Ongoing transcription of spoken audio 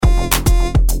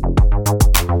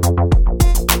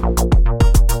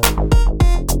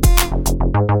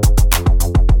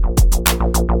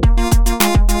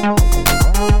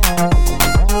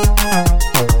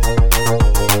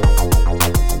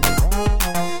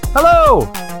Hello,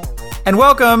 and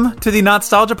welcome to the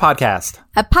Nostalgia Podcast.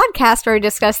 A podcast where we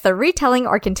discuss the retelling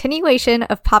or continuation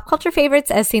of pop culture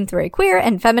favorites as seen through a queer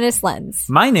and feminist lens.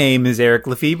 My name is Eric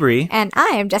Lefebvre. And I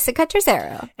am Jessica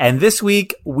Terzero. And this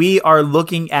week, we are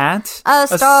looking at... A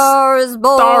Star is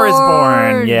Born! Star is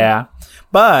Born, yeah.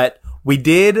 But we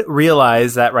did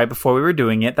realize that right before we were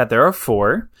doing it, that there are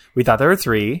 4. We thought there were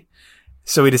 3.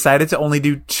 So we decided to only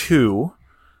do 2.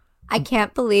 I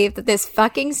can't believe that this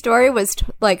fucking story was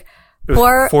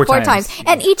four times.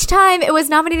 And each time it was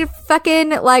nominated for fucking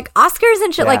Oscars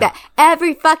and shit like that.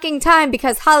 Every fucking time,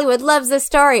 because Hollywood loves this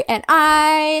story and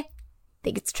I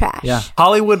think it's trash. Yeah.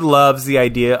 Hollywood loves the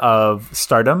idea of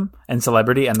stardom and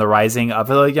celebrity and the rising of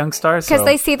a young star. Because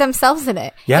they see themselves in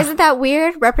it. Yeah. Isn't that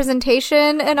weird?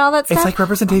 Representation and all that stuff. It's like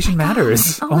representation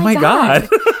matters. Oh my God.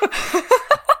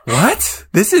 What?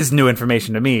 This is new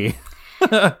information to me.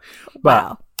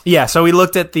 Wow. Yeah, so we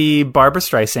looked at the Barbra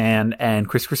Streisand and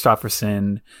Kris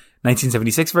Kristofferson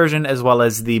 1976 version, as well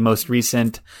as the most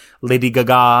recent Lady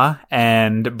Gaga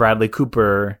and Bradley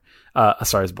Cooper, A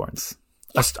Star is Born.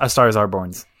 A Stars Are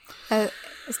Born.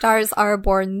 Stars Are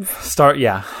Born.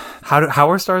 Yeah.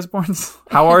 How are stars born?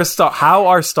 How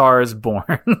are stars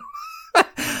born?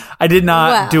 I did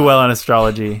not do well on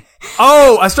astrology.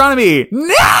 Oh, astronomy!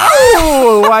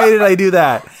 No! Why did I do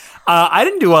that? I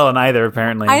didn't do well in either,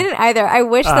 apparently. I didn't either. I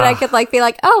wish that I could be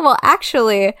like, oh, well,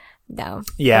 actually, no.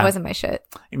 Yeah. That wasn't my shit.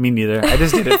 Me neither. I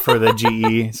just did it for the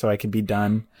GE so I could be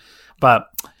done. But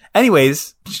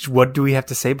anyways, what do we have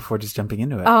to say before just jumping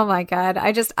into it? Oh my God.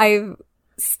 I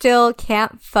still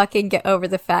can't fucking get over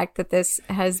the fact that this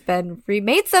has been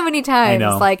remade so many times.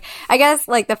 I know. I guess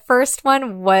the first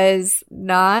one was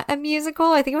not a musical.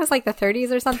 I think it was the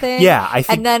 30s or something. Yeah, I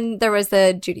think. And then there was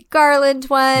the Judy Garland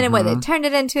one, and when they turned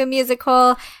it into a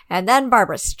musical, and then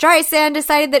Barbra Streisand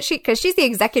decided that because she's the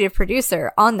executive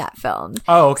producer on that film.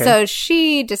 Oh, okay. So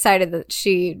she decided that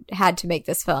she had to make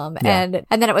this film, and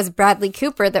then it was Bradley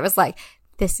Cooper that was like,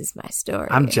 this is my story.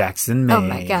 I'm Jackson Maine. Oh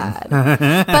my God.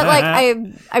 But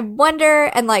I wonder,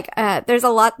 and there's a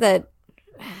lot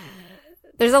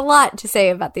to say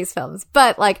about these films,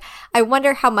 but I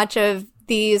wonder how much of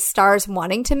these stars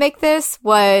wanting to make this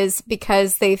was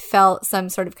because they felt some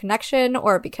sort of connection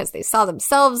or because they saw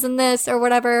themselves in this or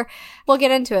whatever. We'll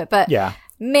get into it, but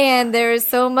man, there's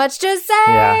so much to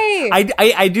say. Yeah.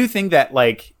 I do think that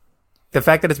the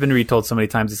fact that it's been retold so many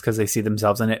times is because they see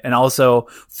themselves in it. And also,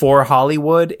 for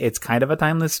Hollywood, it's kind of a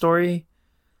timeless story.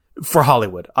 For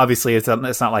Hollywood. Obviously, it's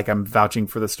not like I'm vouching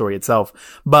for the story itself.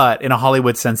 But in a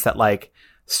Hollywood sense that,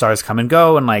 stars come and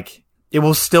go, and, it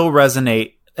will still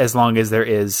resonate as long as there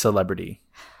is celebrity.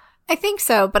 I think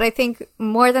so. But I think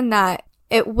more than that,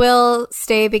 it will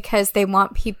stay because they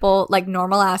want people,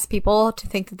 normal-ass people, to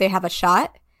think that they have a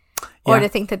shot. Or to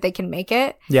think that they can make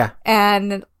it. Yeah.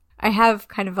 And I have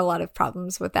kind of a lot of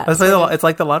problems with that. It's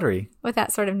like the lottery. With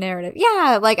that sort of narrative.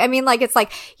 Yeah. It's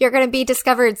you're going to be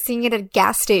discovered seeing it at a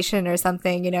gas station or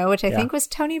something, which I think was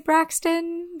Toni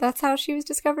Braxton. That's how she was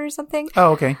discovered or something.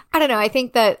 Oh, okay. I don't know. I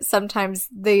think that sometimes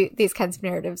these kinds of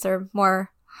narratives are more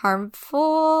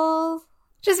harmful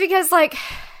just because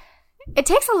it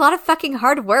takes a lot of fucking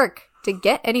hard work to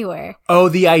get anywhere. Oh,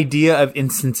 the idea of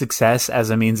instant success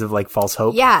as a means of false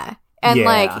hope. Yeah. And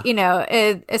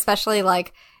especially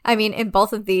in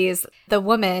both of these, the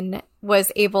woman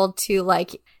was able to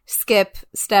skip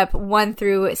step 1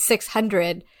 through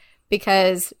 600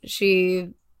 because she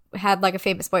had a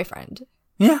famous boyfriend.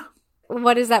 Yeah.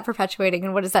 What is that perpetuating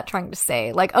and what is that trying to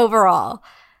say? Overall,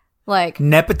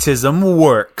 nepotism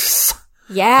works.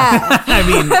 Yeah.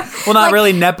 Not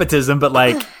really nepotism,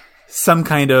 but some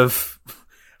kind of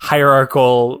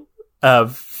hierarchical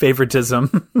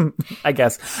favoritism, I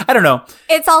guess. I don't know.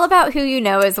 It's all about who you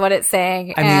know is what it's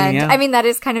saying. That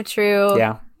is kind of true.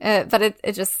 Yeah. But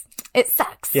it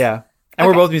sucks. Yeah. And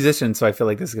we're both musicians, so I feel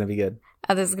like this is going to be good.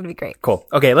 Oh, this is going to be great. Cool.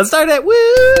 Okay, let's start it. Woo!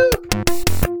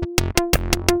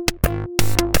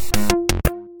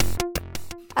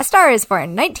 A Star is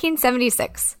Born,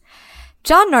 1976.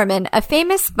 John Norman, a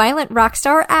famous violent rock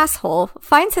star asshole,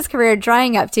 finds his career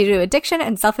drying up due to addiction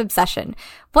and self-obsession.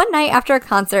 One night after a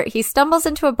concert, he stumbles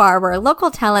into a bar where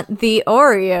local talent The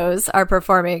Oreos are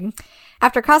performing.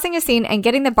 After causing a scene and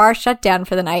getting the bar shut down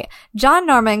for the night, John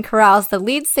Norman corrals the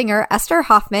lead singer Esther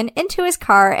Hoffman into his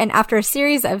car, and after a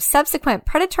series of subsequent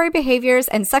predatory behaviors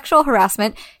and sexual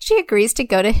harassment, she agrees to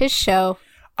go to his show.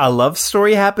 A love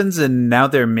story happens and now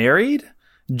they're married?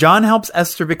 John helps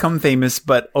Esther become famous,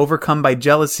 but overcome by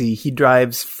jealousy, he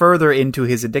drives further into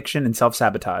his addiction and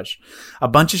self-sabotage. A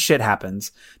bunch of shit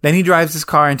happens. Then he drives his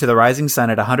car into the rising sun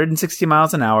at 160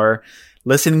 miles an hour,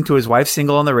 Listening to his wife's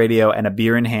single on the radio and a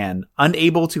beer in hand,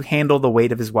 unable to handle the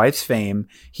weight of his wife's fame,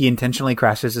 he intentionally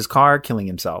crashes his car, killing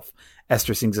himself.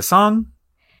 Esther sings a song.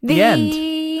 The end.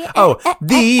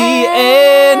 The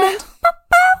end.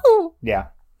 Yeah.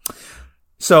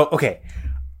 So, okay.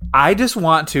 I just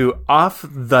want to, off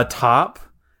the top,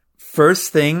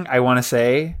 first thing I want to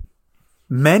say,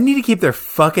 men need to keep their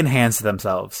fucking hands to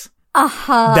themselves.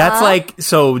 That's like,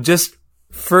 so just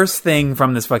first thing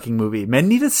from this fucking movie. Men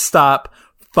need to stop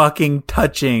fucking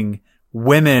touching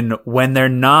women when they're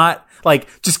not, like,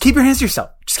 just keep your hands to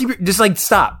yourself.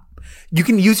 Stop. You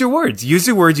can use your words, use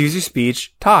your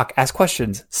speech, talk, ask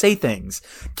questions, say things.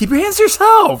 Keep your hands to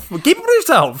yourself. Keep them to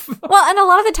yourself. Well, and a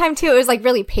lot of the time too, it was like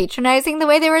really patronizing the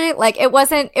way they were, like, it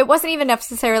wasn't even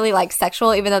necessarily like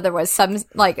sexual, even though there was some,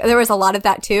 like, there was a lot of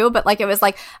that too, but like, it was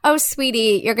like, oh,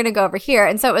 sweetie, you're gonna go over here.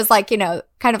 And so it was like, you know,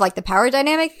 kind of like the power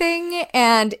dynamic thing.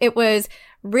 And it was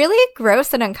really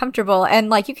gross and uncomfortable.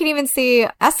 And like, you can even see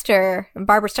Esther,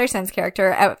 Barbara Streisand's character,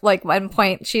 at like one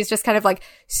point, she's just kind of like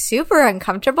super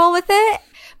uncomfortable with it.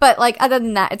 But like, other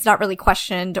than that, it's not really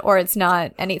questioned or it's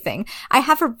not anything. I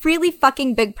have a really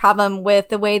fucking big problem with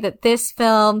the way that this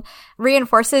film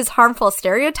reinforces harmful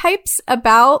stereotypes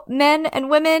about men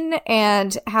and women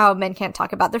and how men can't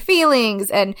talk about their feelings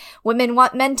and women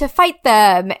want men to fight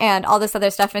them and all this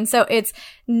other stuff. And so it's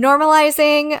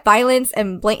normalizing violence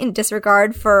and blatant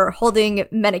disregard for holding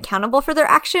men accountable for their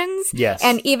actions. Yes.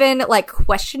 And even like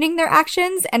questioning their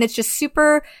actions. And it's just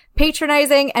super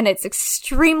patronizing and it's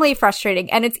extremely frustrating.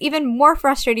 And it's even more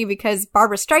frustrating because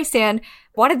Barbara Streisand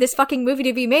wanted this fucking movie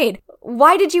to be made.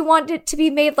 Why did you want it to be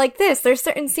made like this? There's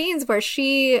certain scenes where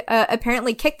she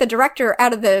apparently kicked the director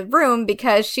out of the room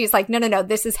because she's like, no,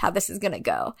 this is how this is going to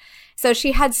go. So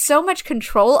she had so much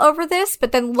control over this,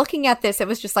 but then looking at this, it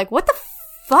was just like, what the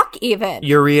fuck even?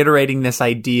 You're reiterating this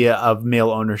idea of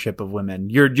male ownership of women.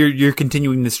 You're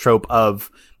continuing this trope of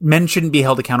men shouldn't be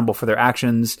held accountable for their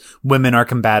actions. Women are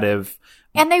combative.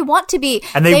 And they want to be.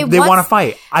 And they want to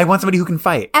fight. I want somebody who can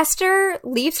fight. Esther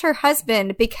leaves her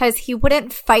husband because he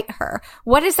wouldn't fight her.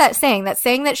 What is that saying? That's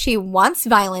saying that she wants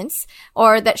violence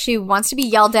or that she wants to be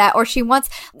yelled at or she wants,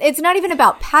 it's not even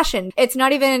about passion. It's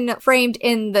not even framed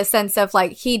in the sense of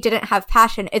like, he didn't have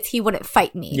passion. It's he wouldn't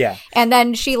fight me. Yeah. And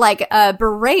then she like,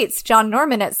 berates John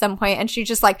Norman at some point and she's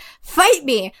just like, fight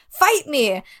me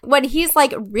when he's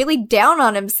like really down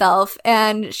on himself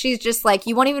and she's just like,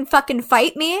 you won't even fucking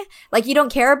fight me? Like you don't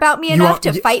care about me enough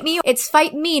to fight me? It's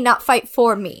fight me, not fight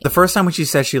for me. The first time when she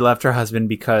says she left her husband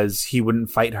because he wouldn't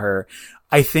fight her,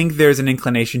 I think there's an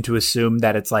inclination to assume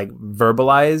that it's like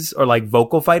verbalize or like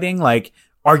vocal fighting, like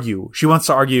argue. She wants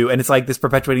to argue. And it's like this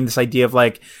perpetuating this idea of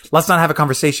like, let's not have a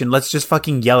conversation. Let's just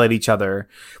fucking yell at each other,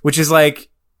 which is like,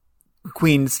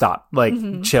 Queen, stop. Like,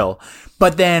 chill.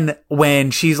 But then when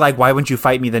she's like, why wouldn't you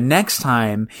fight me the next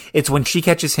time? It's when she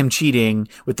catches him cheating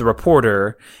with the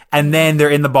reporter. And then they're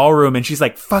in the ballroom and she's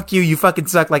like, fuck you. You fucking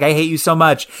suck. Like, I hate you so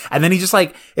much. And then he just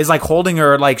like, is like holding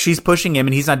her, like she's pushing him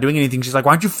and he's not doing anything. She's like,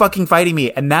 why aren't you fucking fighting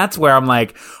me? And that's where I'm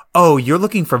like, oh, you're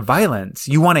looking for violence.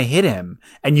 You want to hit him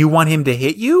and you want him to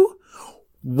hit you?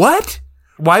 What?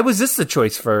 Why was this the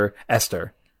choice for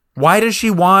Esther? Why does she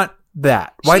want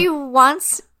that? Why?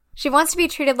 She wants to be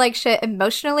treated like shit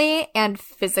emotionally and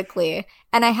physically.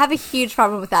 And I have a huge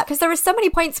problem with that. Because there were so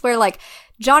many points where, like,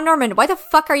 John Norman, why the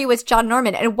fuck are you with John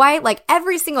Norman? And why, like,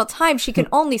 every single time she can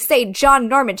only say John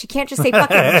Norman. She can't just say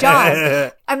fucking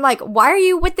John. I'm like, why are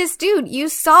you with this dude? You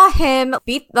saw him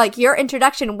beat, like, your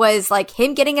introduction was, like,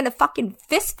 him getting in a fucking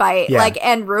fist fight, like,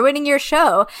 and ruining your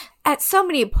show. At so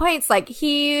many points, like,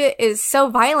 he is so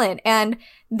violent. And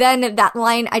then that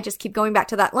line, I just keep going back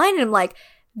to that line and I'm like,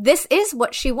 this is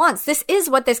what she wants. This is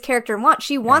what this character wants.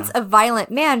 She wants a violent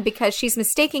man because she's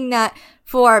mistaking that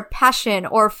for passion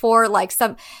or for like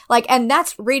some, like, and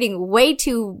that's reading way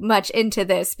too much into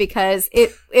this because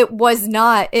it was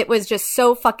not, it was just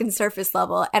so fucking surface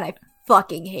level and I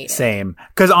fucking hate it. Same.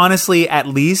 Cause honestly, at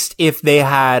least if they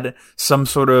had some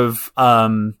sort of,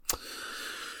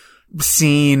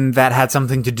 scene that had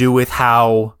something to do with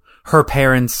how her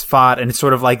parents fought and it's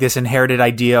sort of like this inherited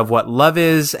idea of what love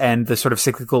is and the sort of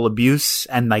cyclical abuse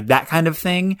and like that kind of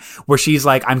thing where she's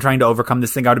like, I'm trying to overcome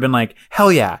this thing. I would have been like,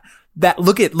 hell yeah. That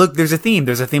look, there's a theme.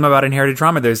 There's a theme about inherited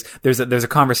trauma. There's a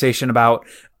conversation about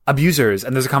abusers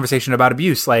and there's a conversation about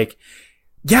abuse. Like,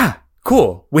 yeah,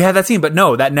 cool. We had that scene, but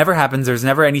no, that never happens. There's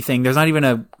never anything. There's not even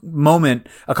a moment,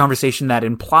 a conversation that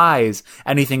implies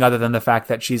anything other than the fact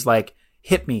that she's like,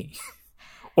 hit me.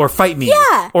 Or fight me,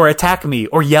 or attack me,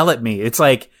 or yell at me. It's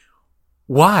like,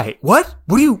 Why? What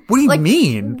do you Like,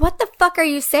 mean? What the fuck are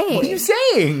you saying? What are you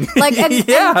saying? Like, and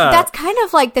that's kind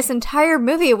of like this entire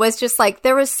movie was just like,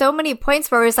 there was so many points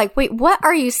where it was like, wait, what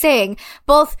are you saying?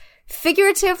 Both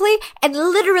figuratively and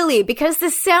literally, because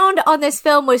the sound on this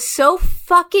film was so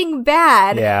fucking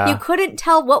bad. Yeah. You couldn't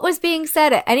tell what was being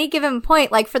said at any given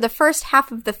point, like for the first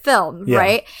half of the film, Yeah.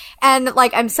 right? And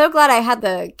like, I'm so glad I had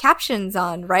the captions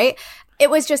on, right? It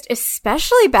was just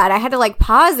especially bad. I had to like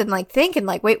pause and like think and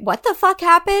like, wait, what the fuck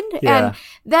happened? Yeah. And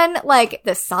then like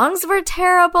the songs were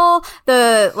terrible.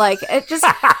 It just,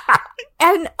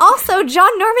 and also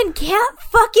John Norman can't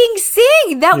fucking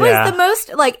sing. That Yeah. was the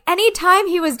most, like, anytime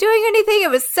he was doing anything, it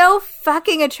was so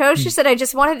fucking atrocious that I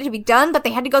just wanted it to be done, but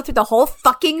they had to go through the whole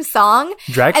fucking song.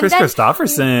 Drag And Chris then-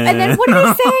 Christopherson. And then what are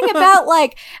you saying about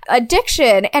like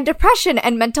addiction and depression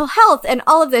and mental health and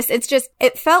all of this? It's just,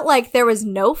 it felt like there was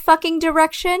no fucking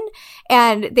direction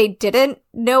and they didn't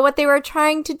know what they were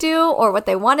trying to do or what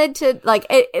they wanted to, like,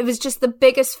 it was just the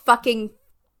biggest fucking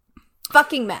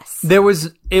mess.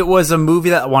 It was a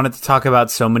movie that wanted to talk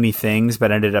about so many things, but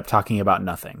ended up talking about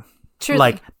nothing. Truly.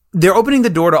 Like, they're opening the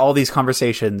door to all these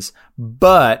conversations,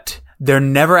 but they're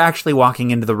never actually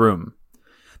walking into the room.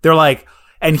 They're like,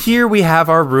 and here we have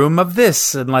our room of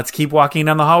this, and let's keep walking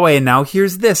down the hallway, and now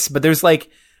here's this. But there's like,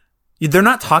 they're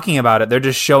not talking about it. They're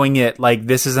just showing it like,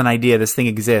 this is an idea, this thing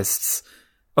exists.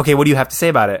 Okay, what do you have to say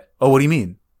about it? Oh, what do you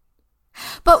mean?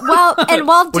 But while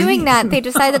do you doing mean? that, they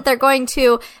decide that they're going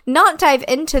to not dive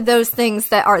into those things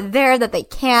that are there that they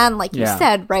can, like you Yeah.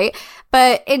 said, right?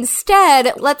 But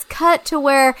instead, let's cut to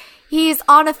where he's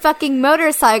on a fucking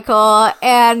motorcycle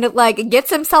and like gets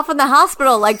himself in the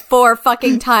hospital like 4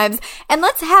 fucking times. And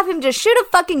let's have him just shoot a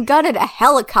fucking gun at a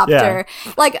helicopter.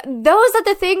 Like, those are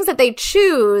the things that they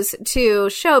choose to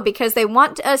show because they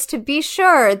want us to be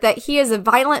sure that he is a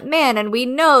violent man. And we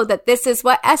know that this is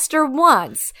what Esther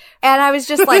wants. And I was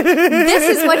just like,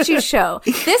 this is what you show.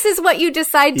 This is what you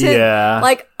decide to, Yeah.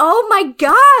 like, oh my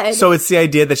God. So it's the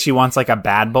idea that she wants like a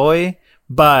bad boy,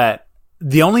 but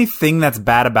the only thing that's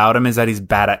bad about him is that he's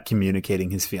bad at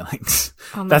communicating his feelings.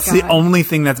 Oh my That's the God. only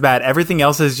thing that's bad. Everything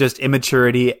else is just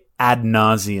immaturity ad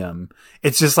nauseum.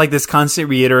 It's just like this constant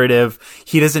reiterative.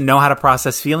 He doesn't know how to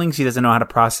process feelings. He doesn't know how to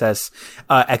process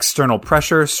external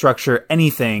pressure, structure,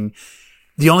 anything.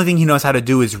 The only thing he knows how to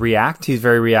do is react. He's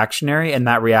very reactionary, and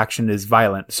that reaction is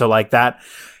violent. So like that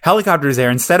helicopter is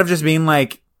there. Instead of just being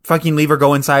like, fucking leave or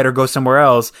go inside or go somewhere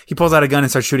else, he pulls out a gun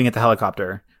and starts shooting at the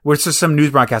helicopter. Where it's just some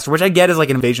news broadcaster, which I get is like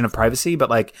an invasion of privacy,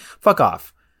 but like, fuck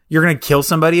off. You're gonna kill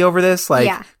somebody over this? Like,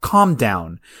 Yeah. calm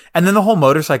down. And then the whole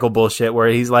motorcycle bullshit where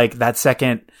he's like, that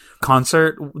second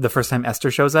concert, the first time Esther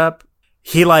shows up,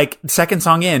 he like, second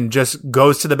song in, just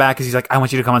goes to the back because he's like, I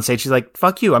want you to come on stage. She's like,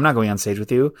 fuck you. I'm not going on stage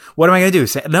with you. What am I gonna do?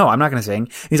 No, I'm not gonna sing.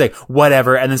 He's like,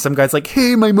 whatever. And then some guy's like,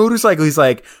 hey, my motorcycle. He's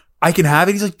like, I can have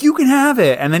it. He's like, you can have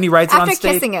it. And then he rides it After on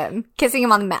stage. kissing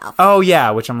him on the mouth. Oh yeah,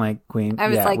 which I'm like, Queen. I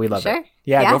was yeah, like, we love sure. it.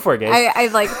 Yeah, go for it, guys. I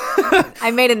like, I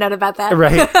made a note about that.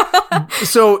 Right.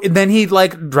 So then he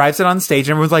like drives it on stage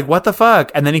and everyone's like, what the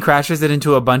fuck? And then he crashes it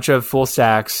into a bunch of full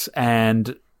stacks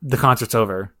and the concert's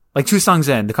over. Like 2 songs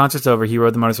in, the concert's over. He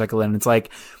rode the motorcycle in. And it's like,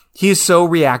 he is so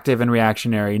reactive and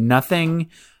reactionary.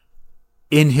 Nothing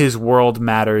in his world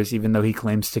matters, even though he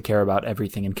claims to care about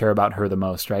everything and care about her the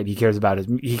most, right? He cares about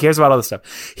all this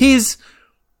stuff. He's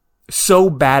so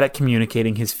bad at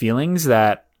communicating his feelings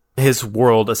that his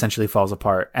world essentially falls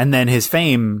apart. And then his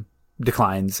fame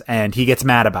declines and he gets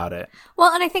mad about it.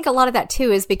 Well, and I think a lot of that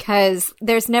too is because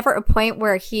there's never a point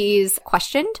where he's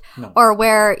questioned or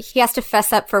where he has to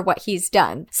fess up for what he's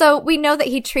done. So we know that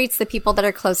he treats the people that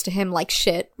are close to him like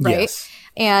shit, right? Yes.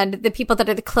 And the people that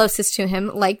are the closest to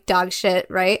him like dog shit,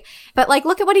 right? But like,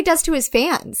 look at what he does to his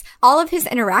fans. All of his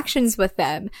interactions with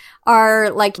them are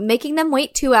like making them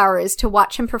wait 2 hours to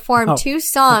watch him perform 2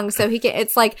 songs so he can,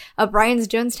 it's like a Brian's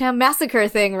Jonestown Massacre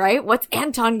thing, right? What's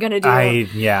Anton gonna do?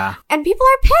 Yeah. And people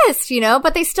are pissed, you know,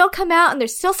 but they still come out and they're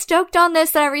still stoked on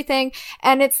this and everything.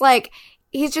 And it's like,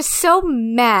 he's just so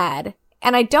mad.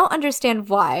 And I don't understand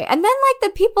why. And then like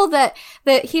the people that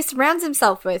he surrounds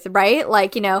himself with, right?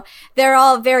 Like, you know, they're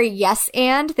all very yes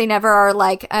and they never are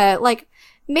like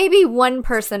maybe one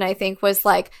person I think was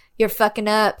like, you're fucking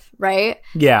up, right?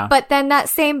 Yeah. But then that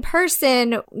same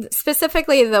person,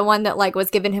 specifically the one that like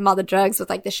was giving him all the drugs with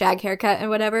like the shag haircut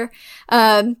and whatever,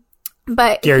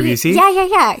 but Gary Busey?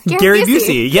 Yeah. Gary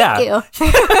Busey, yeah.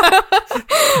 Thank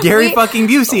you. Gary We- fucking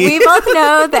Busey. We both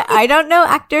know that I don't know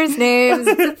actors' names.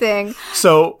 It's a thing.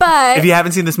 So, But- if you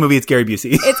haven't seen this movie, it's Gary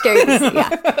Busey. It's Gary Busey,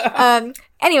 yeah.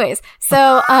 Anyways,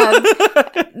 so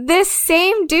this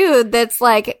same dude that's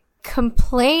like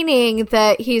complaining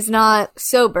that he's not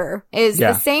sober is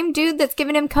Yeah. the same dude that's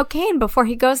giving him cocaine before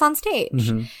he goes on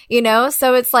stage. You know?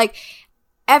 So it's like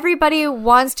everybody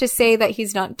wants to say that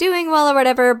he's not doing well or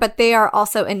whatever, but they are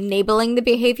also enabling the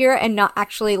behavior and not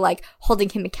actually like holding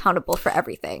him accountable for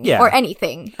everything or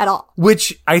anything at all.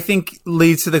 Which I think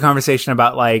leads to the conversation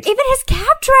about like Even his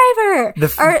cab driver,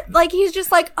 or like he's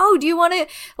just like, oh, do you want to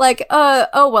like,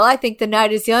 oh, well, I think the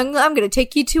night is young. I'm gonna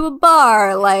take you to a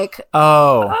bar. Like,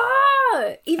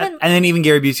 even and then even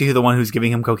Gary Busey, the one who's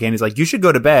giving him cocaine, is like, you should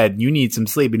go to bed. You need some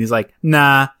sleep. And he's like,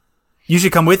 nah, you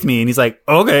should come with me. And he's like,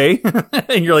 okay.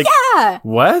 And you're like, yeah,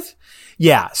 what?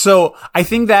 Yeah. So I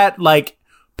think that like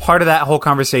part of that whole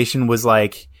conversation was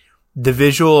like the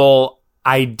visual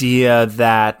idea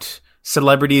that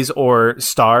celebrities or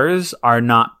stars are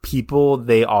not people.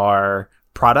 They are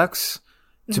products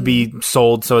to be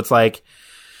sold. So it's like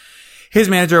his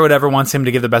manager or whatever wants him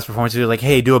to give the best performance. He's like,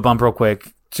 hey, do a bump real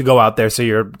quick to go out there. So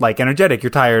you're like energetic. You're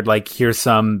tired. Like here's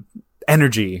some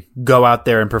energy. Go out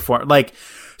there and perform. Like,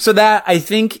 so that I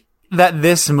think that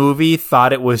this movie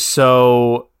thought it was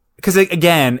so, because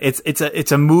again,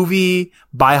 it's a movie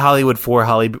by Hollywood for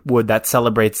Hollywood that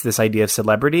celebrates this idea of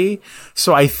celebrity.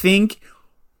 So I think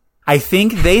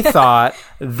they thought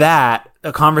that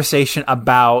a conversation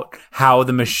about how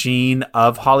the machine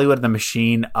of Hollywood, the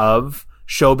machine of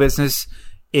show business,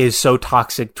 is so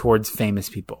toxic towards famous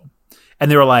people. And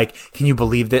they were like, can you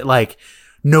believe that? Like,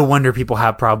 no wonder people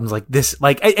have problems like this.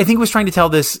 Like, I think it was trying to tell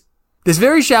this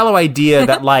very shallow idea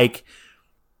that like,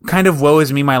 kind of woe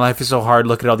is me, my life is so hard.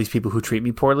 Look at all these people who treat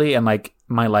me poorly. And like,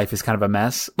 my life is kind of a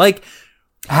mess. Like,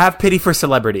 have pity for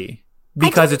celebrity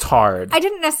because it's hard. I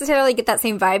didn't necessarily get that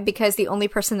same vibe because the only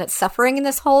person that's suffering in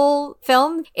this whole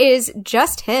film is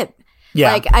just him.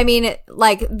 Yeah. Like, I mean,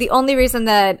 like, the only reason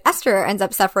that Esther ends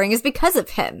up suffering is because of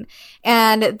him.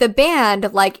 And the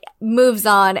band, like, moves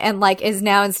on and, like, is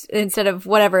now instead of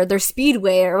whatever, their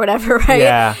Speedway or whatever, right?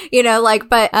 Yeah. You know, like,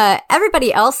 but,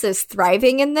 everybody else is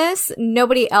thriving in this.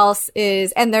 Nobody else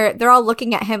is, and they're all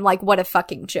looking at him like, what a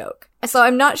fucking joke. So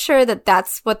I'm not sure that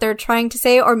that's what they're trying to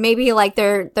say, or maybe like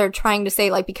they're trying to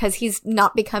say like because he's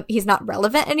not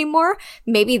relevant anymore.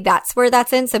 Maybe that's where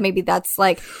that's in. So maybe that's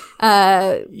like,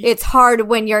 it's hard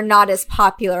when you're not as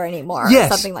popular anymore, or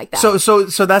something like that.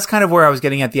 So that's kind of where I was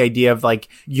getting at the idea of like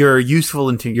you're useful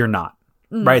until you're not.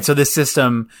 Right. So this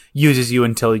system uses you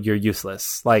until you're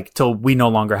useless, like till we no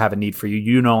longer have a need for you.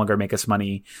 You no longer make us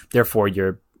money. Therefore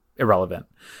you're irrelevant.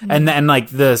 And like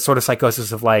the sort of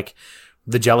psychosis of like,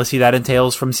 the jealousy that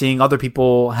entails from seeing other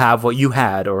people have what you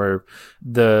had, or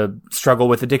the struggle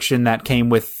with addiction that came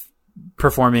with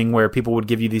performing, where people would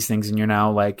give you these things and you're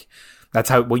now like, that's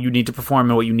what you need to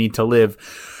perform and what you need to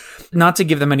live. Not to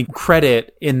give them any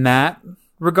credit in that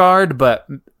regard, but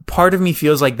part of me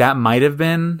feels like that might have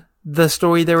been the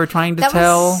story they were trying to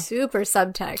tell. Was super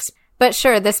subtext. But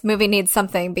sure, this movie needs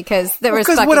something because there was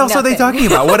fucking what else nothing. are they talking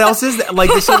about? What else is that?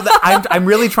 Like, so I'm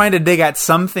really trying to dig at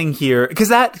something here because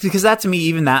that to me,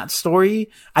 even that story,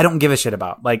 I don't give a shit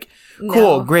about. Like,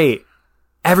 cool, great.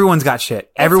 Everyone's got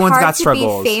shit. Everyone's got struggles.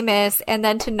 It's hard to be famous and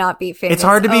then to not be famous. It's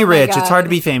hard to be rich. It's hard to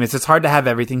be famous. It's hard to have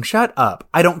everything. Shut up.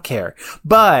 I don't care.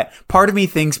 But part of me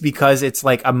thinks because it's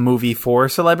like a movie for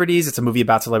celebrities, it's a movie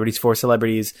about celebrities for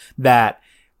celebrities,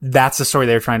 that's the story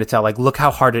they're trying to tell. Like, look how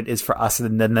hard it is for us.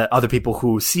 And then the other people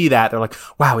who see that, they're like,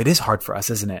 wow, it is hard for us,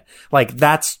 isn't it? Like,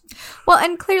 that's... Well,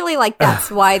 and clearly, like,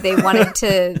 that's why they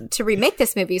wanted to remake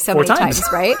this movie so many times,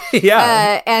 right?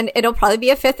 Yeah. And it'll probably be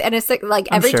a fifth and a sixth. Like,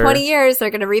 every sure. 20 years, they're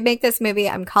going to remake this movie.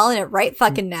 I'm calling it right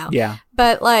fucking now. Yeah.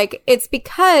 But, like, it's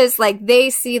because, like,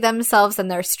 they see themselves and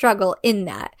their struggle in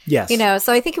that. Yes. You know,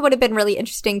 so I think it would have been really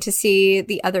interesting to see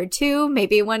the other two.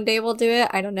 Maybe one day we'll do it.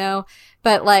 I don't know.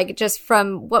 But, like, just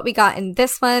from what we got in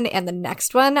this one and the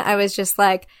next one, I was just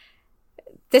like,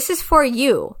 this is for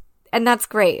you. And that's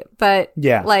great. But,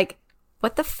 like,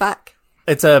 what the fuck?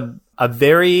 It's a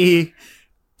very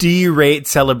D-rate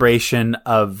celebration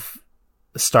of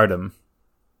stardom,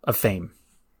 of fame.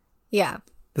 Yeah.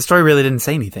 The story really didn't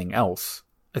say anything else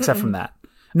except from that.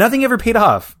 Nothing ever paid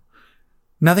off.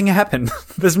 Nothing happened.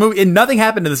 Nothing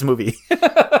happened to this movie.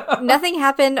 Nothing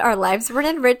happened. Our lives weren't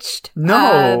enriched.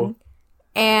 No.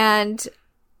 And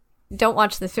don't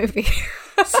watch this movie.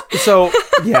 So,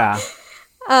 yeah.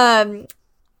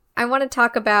 I want to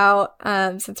talk about,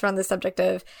 since we're on the subject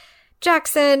of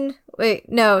Jackson. Wait,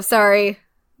 no, sorry.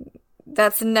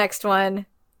 That's the next one.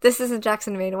 This isn't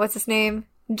Jackson Maine. What's his name?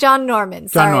 John Norman.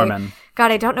 Sorry. John Norman.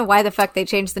 God, I don't know why the fuck they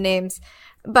changed the names.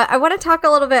 But I want to talk a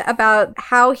little bit about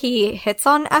how he hits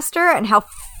on Esther and how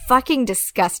fucking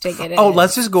disgusting it is. Oh,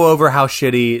 let's just go over how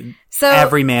shitty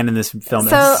every man in this film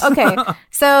is. Okay.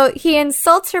 So he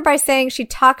insults her by saying she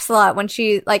talks a lot when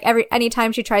she, like,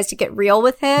 anytime she tries to get real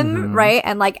with him, right?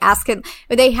 And, like, ask him,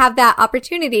 they have that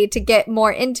opportunity to get more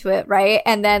into it, right?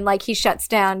 And then, like, he shuts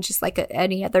down just like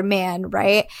any other man,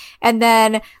 right? And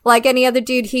then, like any other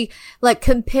dude, he, like,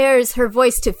 compares her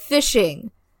voice to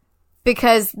fishing.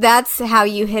 Because that's how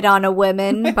you hit on a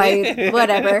woman by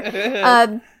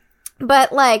whatever.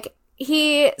 But, like,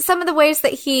 some of the ways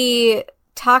that he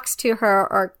talks to her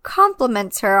or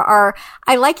compliments her are,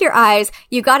 I like your eyes,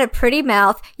 you got a pretty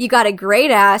mouth, you got a great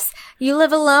ass, you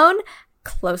live alone,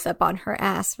 close up on her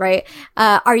ass, right?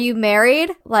 Are you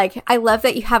married? Like, I love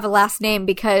that you have a last name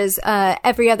because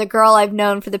every other girl I've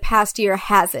known for the past year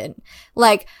hasn't.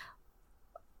 Like,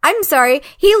 I'm sorry,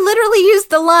 he literally used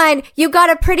the line, you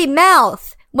got a pretty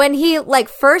mouth. When he, like,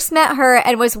 first met her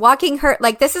and was walking her,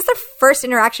 like, this is their first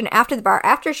interaction after the bar,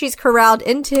 after she's corralled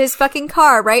into his fucking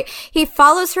car, right? He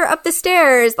follows her up the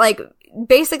stairs, like,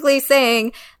 basically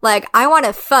saying, like, I want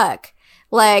to fuck.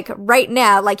 Like, right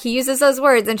now, like, he uses those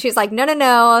words and she's like,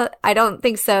 no, I don't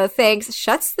think so. Thanks.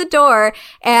 Shuts the door.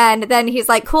 And then he's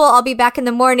like, cool, I'll be back in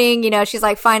the morning. You know, she's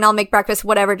like, fine, I'll make breakfast,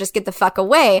 whatever. Just get the fuck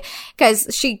away. Cause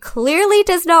she clearly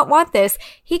does not want this.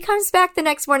 He comes back the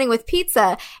next morning with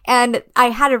pizza. And I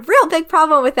had a real big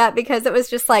problem with that because it was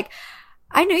just like,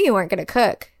 I knew you weren't going to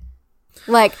cook.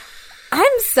 Like,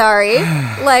 I'm sorry.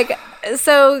 Like,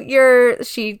 so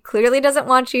she clearly doesn't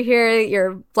want you here.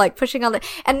 You're like pushing all the,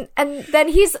 and then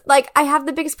he's like, I have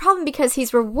the biggest problem because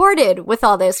he's rewarded with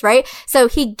all this, right? So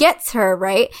he gets her,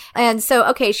 right? And so,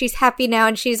 okay, she's happy now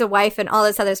and she's a wife and all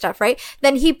this other stuff, right?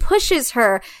 Then he pushes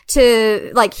her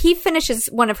to, like, he finishes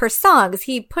one of her songs.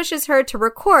 He pushes her to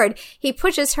record. He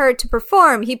pushes her to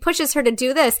perform. He pushes her to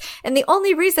do this. And the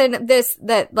only reason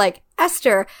like,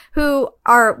 Esther, who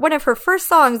are one of her first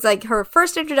songs, like her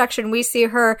first introduction, we see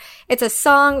her, it's a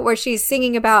song where she's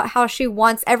singing about how she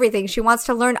wants everything. She wants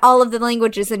to learn all of the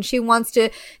languages and she wants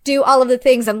to do all of the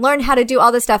things and learn how to do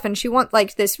all this stuff. And she wants,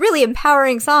 like, this really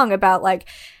empowering song about, like,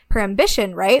 her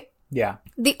ambition, right? Yeah.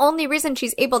 The only reason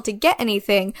she's able to get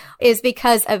anything is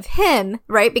because of him,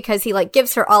 right? Because he, like,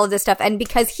 gives her all of this stuff and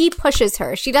because he pushes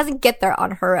her. She doesn't get there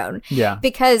on her own. Yeah.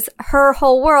 Because her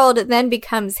whole world then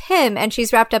becomes him and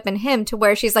she's wrapped up in him to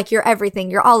where she's like, you're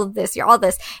everything. You're all of this. You're all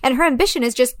this. And her ambition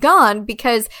is just gone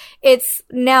because it's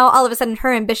now all of a sudden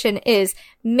her ambition is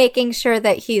making sure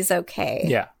that he's okay.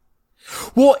 Yeah.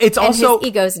 Well, it's and also, his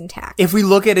ego's intact. If we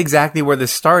look at exactly where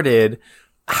this started,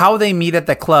 how they meet at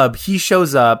the club, he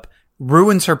shows up,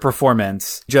 ruins her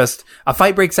performance. Just a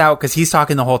fight breaks out because he's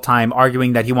talking the whole time,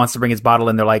 arguing that he wants to bring his bottle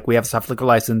in. They're like, we have a soft liquor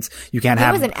license. You can't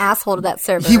have. He was an asshole to that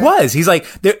server. He was. He's like,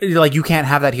 they're like, you can't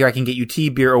have that here. I can get you tea,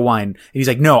 beer, or wine. And he's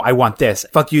like, no, I want this.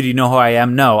 Fuck you. Do you know who I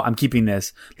am? No, I'm keeping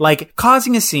this. Like,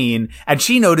 causing a scene, and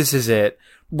she notices it.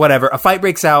 Whatever. A fight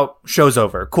breaks out. Show's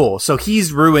over. Cool. So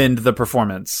he's ruined the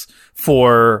performance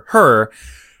for her.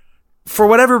 For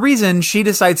whatever reason, she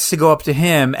decides to go up to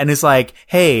him and is like,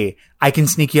 hey, I can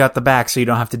sneak you out the back so you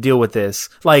don't have to deal with this.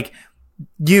 Like,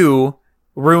 you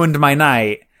ruined my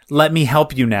night. Let me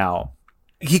help you now.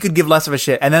 He could give less of a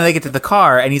shit. And then they get to the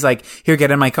car and he's like, here,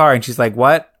 get in my car. And she's like,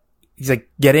 what? He's like,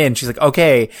 get in. She's like,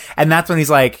 okay. And that's when he's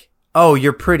like, oh,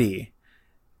 you're pretty.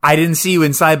 I didn't see you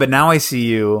inside, but now I see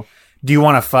you. Do you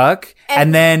want to fuck?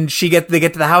 And then they get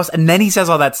to the house and then he says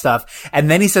all that stuff. And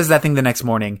then he says that thing the next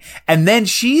morning. And then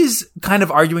she's kind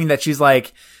of arguing that she's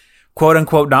like, quote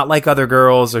unquote, not like other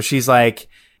girls, or she's like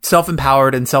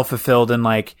self-empowered and self-fulfilled and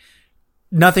like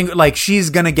nothing, like she's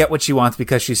going to get what she wants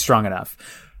because she's strong enough.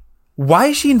 Why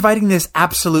is she inviting this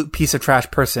absolute piece of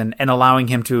trash person and allowing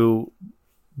him to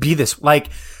be this? Like,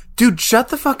 dude, shut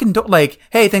the fucking door. Like,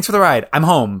 hey, thanks for the ride. I'm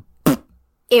home.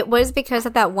 It was because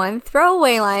of that one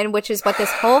throwaway line, which is what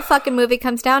this whole fucking movie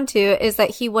comes down to, is that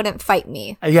he wouldn't fight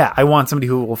me. Yeah, I want somebody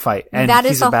who will fight. And that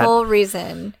is the whole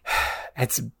reason.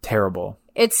 It's terrible.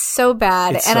 It's so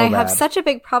bad. It's and so I have bad. such a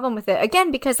big problem with it.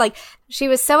 Again, because like she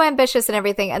was so ambitious and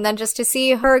everything. And then just to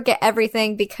see her get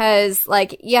everything because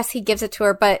like, yes, he gives it to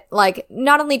her, but like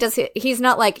not only does he's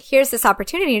not like, here's this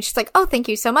opportunity. And she's like, oh, thank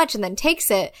you so much. And then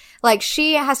takes it. Like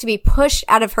she has to be pushed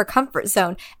out of her comfort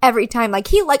zone every time. Like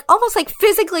he like almost like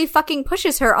physically fucking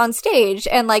pushes her on stage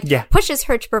and like pushes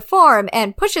her to perform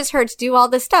and pushes her to do all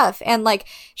this stuff. And like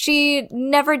she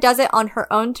never does it on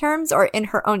her own terms or in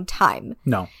her own time.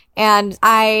 No. And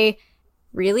I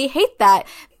really hate that.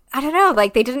 I don't know,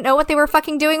 like they didn't know what they were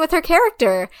fucking doing with her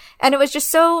character. And it was just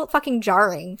so fucking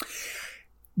jarring.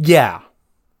 Yeah.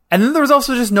 And then there was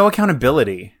also just no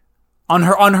accountability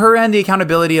on her end, the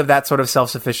accountability of that sort of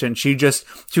self-sufficient, she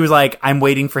was like, I'm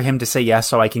waiting for him to say yes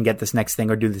so I can get this next thing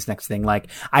or do this next thing. Like,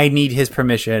 I need his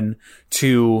permission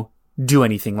to do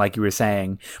anything, like you were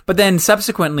saying. But then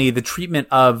subsequently, the treatment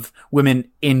of women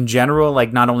in general,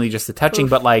 like not only just the touching,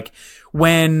 but like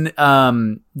when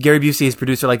Gary Busey, his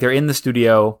producer, like they're in the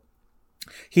studio,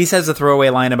 he says a throwaway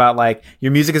line about like,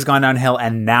 your music has gone downhill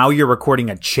and now you're recording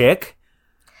a chick.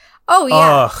 Oh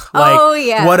yeah. Ugh, like, oh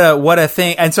yeah. What a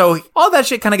thing. And so all that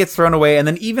shit kind of gets thrown away. And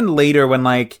then even later when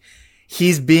like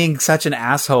he's being such an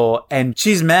asshole and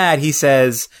she's mad, he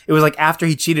says, it was like after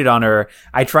he cheated on her,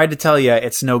 I tried to tell you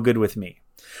it's no good with me.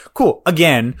 Cool.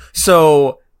 Again,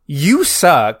 so you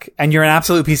suck and you're an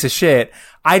absolute piece of shit.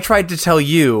 I tried to tell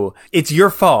you it's your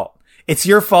fault. It's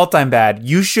your fault I'm bad.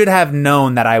 You should have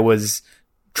known that I was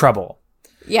trouble.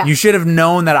 Yeah. You should have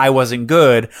known that I wasn't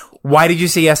good. Why did you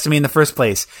say yes to me in the first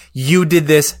place? You did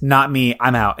this, not me.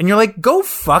 I'm out. And you're like, go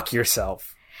fuck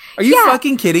yourself. Are you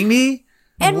fucking kidding me?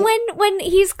 And when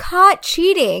he's caught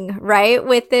cheating, right,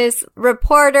 with this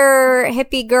reporter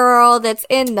hippie girl that's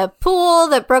in the pool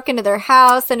that broke into their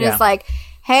house and is like,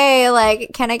 hey,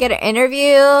 like, can I get an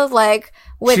interview, like,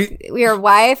 with your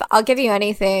wife? I'll give you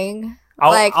anything.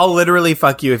 I'll literally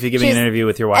fuck you if you give me an interview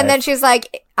with your wife. And then she's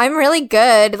like, I'm really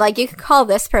good. Like, you can call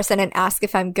this person and ask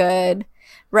if I'm good.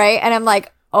 Right? And I'm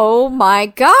like, oh my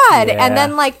God. Yeah. And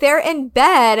then like they're in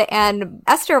bed and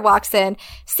Esther walks in,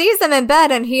 sees them in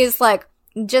bed, and he's like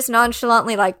just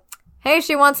nonchalantly like, hey,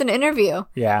 she wants an interview.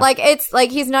 Yeah. Like it's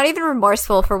like he's not even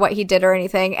remorseful for what he did or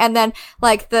anything. And then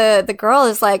like the girl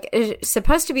is like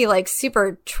supposed to be like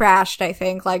super trashed, I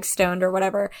think, like stoned or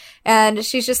whatever. And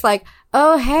she's just like,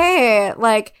 oh hey,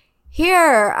 like,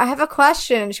 here, I have a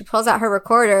question. She pulls out her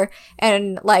recorder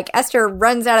and like Esther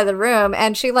runs out of the room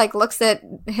and she like looks at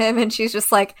him and she's just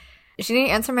like, she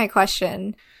didn't answer my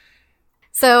question.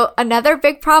 So another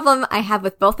big problem I have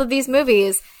with both of these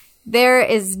movies, there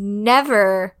is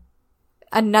never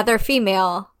another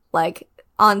female like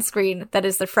on screen that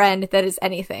is the friend that is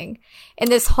anything. In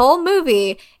this whole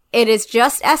movie, it is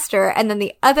just Esther, and then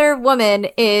the other woman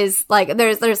is like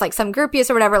there's like some groupies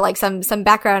or whatever, like some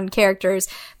background characters,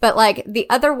 but like the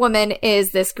other woman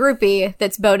is this groupie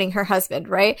that's boning her husband,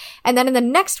 right? And then in the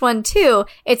next one too,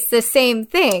 it's the same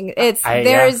thing.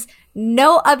 There's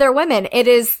no other women. It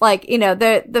is like, you know,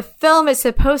 the film is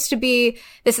supposed to be,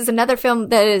 this is another film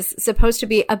that is supposed to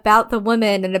be about the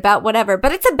woman and about whatever,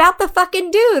 but it's about the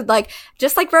fucking dude. Like,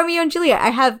 just like Romeo and Juliet, I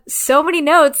have so many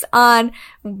notes on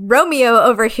Romeo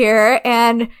over here,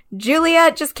 and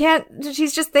Juliet just can't,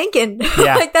 she's just thinking.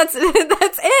 Yeah. Like, that's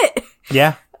it.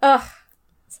 Yeah. Ugh.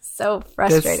 So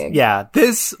frustrating.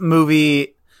 This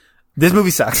movie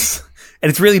sucks. And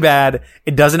it's really bad.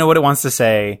 It doesn't know what it wants to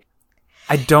say.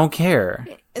 I don't care.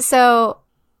 So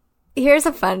here's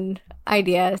a fun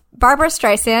idea. Barbara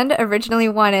Streisand originally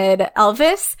wanted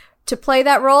Elvis to play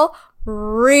that role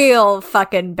real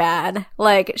fucking bad.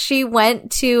 Like, she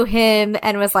went to him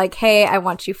and was like, hey, I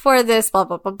want you for this, blah,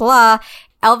 blah, blah, blah.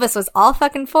 Elvis was all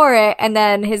fucking for it. And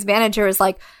then his manager was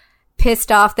like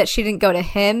pissed off that she didn't go to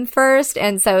him first.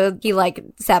 And so he like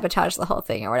sabotaged the whole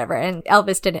thing or whatever. And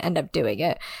Elvis didn't end up doing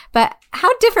it. But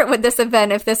how different would this have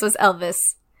been if this was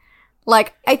Elvis?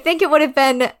 Like, I think it would have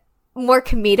been more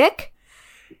comedic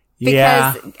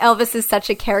because Elvis is such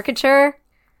a caricature.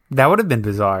 That would have been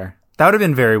bizarre. That would have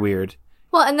been very weird.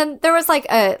 Well, and then there was like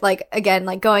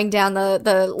going down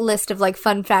the list of like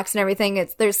fun facts and everything.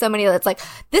 There's so many that's like,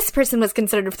 this person was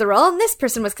considered for the role and this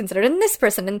person was considered and this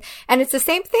person. And it's the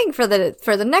same thing for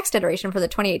the next iteration for the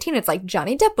 2018. It's like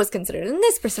Johnny Depp was considered and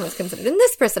this person was considered and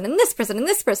this person and this person and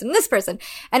this person and this person.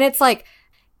 And it's like,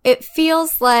 it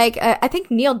feels like, I think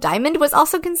Neil Diamond was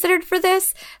also considered for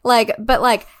this. Like, but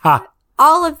like,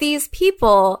 all of these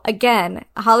people, again,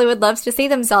 Hollywood loves to see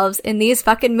themselves in these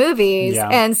fucking movies. Yeah.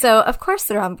 And so, of course,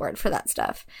 they're on board for that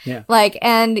stuff. Yeah. Like,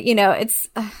 and, you know,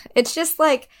 it's just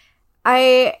like,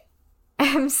 I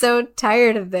am so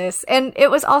tired of this. And it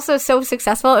was also so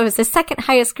successful. It was the second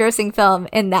highest grossing film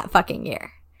in that fucking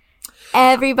year.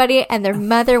 Everybody and their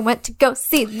mother went to go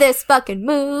see this fucking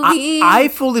movie. I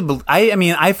fully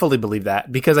believe that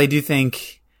because I do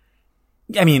think,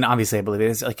 I mean, obviously I believe it.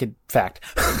 It's like a fact,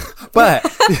 but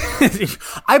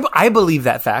I believe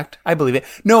that fact. I believe it.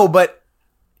 No, but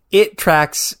it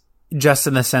tracks just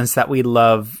in the sense that we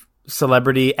love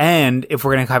celebrity. And if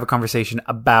we're going to have a conversation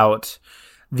about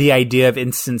the idea of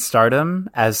instant stardom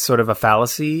as sort of a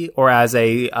fallacy or as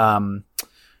a,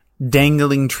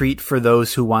 dangling treat for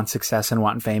those who want success and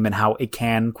want fame and how it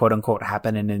can, quote unquote,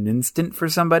 happen in an instant for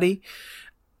somebody.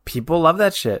 People love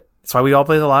that shit. It's why we all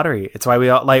play the lottery. It's why we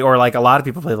all a lot of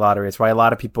people play the lottery. It's why a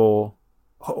lot of people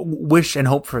wish and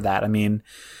hope for that. I mean,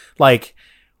 like,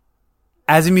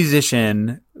 as a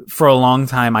musician, for a long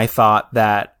time, I thought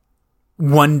that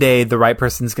one day the right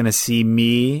person's going to see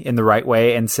me in the right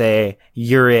way and say,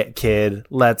 "You're it, kid.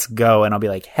 Let's go." And I'll be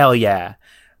like, "Hell yeah.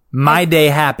 My day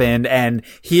happened and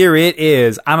here it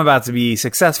is. I'm about to be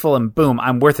successful and boom,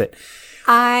 I'm worth it."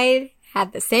 I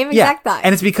had the same exact thought.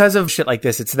 And it's because of shit like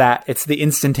this. It's the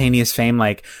instantaneous fame,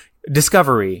 like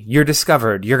discovery. You're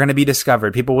discovered. You're going to be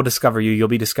discovered. People will discover you. You'll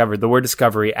be discovered. The word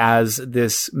discovery as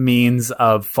this means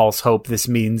of false hope. This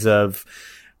means of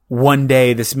one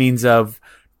day. This means of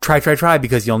try,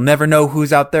 because you'll never know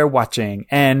who's out there watching.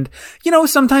 And, you know,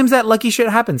 sometimes that lucky shit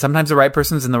happens. Sometimes the right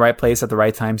person's in the right place at the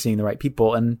right time, seeing the right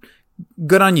people, and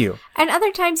good on you. And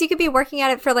other times you could be working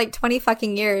at it for like 20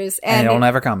 fucking years. And it'll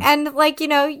never come. And like, you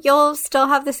know, you'll still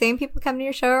have the same people come to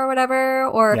your show or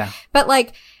whatever, but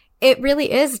like, it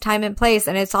really is time and place,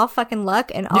 and it's all fucking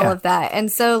luck and all of that.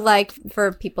 And so, like,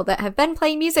 for people that have been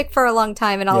playing music for a long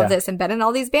time and all of this, and been in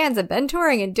all these bands and been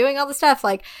touring and doing all the stuff,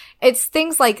 like, it's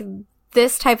things like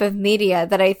this type of media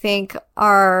that I think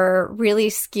are really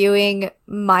skewing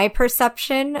my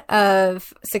perception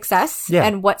of success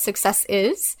and what success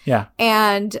is. Yeah.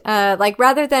 And, like,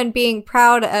 rather than being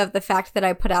proud of the fact that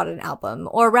I put out an album,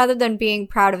 or rather than being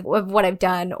proud of what I've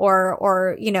done,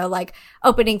 or, you know, like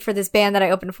opening for this band that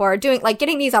I opened for, doing, like,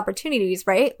 getting these opportunities,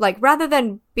 right? Like, rather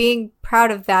than being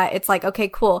proud of that, it's like, okay,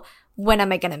 cool. When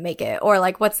am I going to make it? Or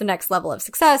like, what's the next level of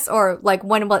success? Or like,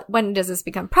 when does this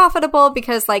become profitable?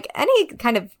 Because like any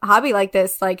kind of hobby like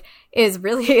this, like, is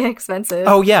really expensive.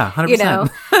 Oh yeah. 100%. You know,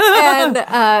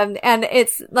 and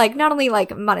it's like not only like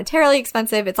monetarily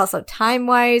expensive, it's also time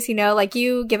wise, you know, like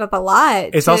you give up a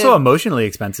lot. It's also emotionally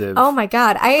expensive. Oh my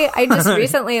God. I just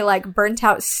recently like burnt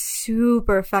out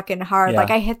super fucking hard. Like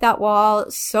I hit that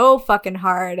wall so fucking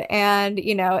hard, and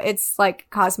you know, it's like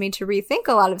caused me to rethink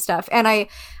a lot of stuff. And I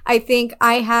think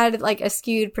I had like a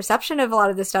skewed perception of a lot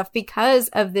of this stuff because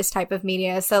of this type of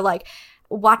media. So like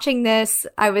watching this,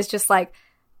 I was just like,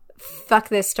 fuck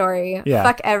this story. Yeah.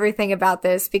 Fuck everything about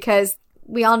this, because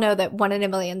we all know that 1 in a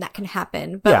million that can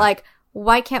happen. But like,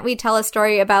 why can't we tell a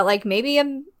story about like maybe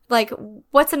like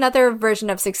what's another version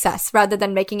of success rather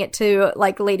than making it to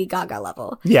like Lady Gaga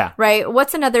level? Yeah. Right?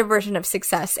 What's another version of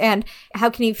success, and how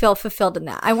can you feel fulfilled in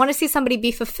that? I want to see somebody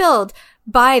be fulfilled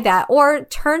by that, or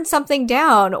turn something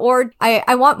down, or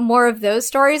I want more of those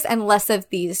stories and less of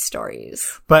these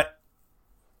stories. But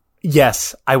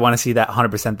yes, I want to see that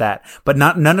 100% that, but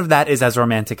none of that is as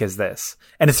romantic as this.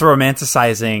 And it's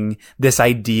romanticizing this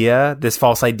idea, this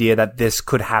false idea that this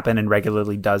could happen and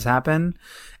regularly does happen.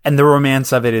 And the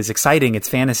romance of it is exciting. It's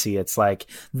fantasy. It's like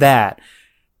that.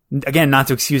 Again, not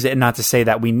to excuse it and not to say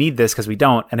that we need this, because we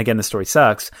don't. And again, the story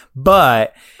sucks,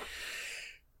 but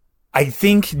I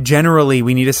think generally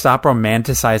we need to stop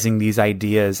romanticizing these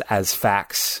ideas as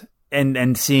facts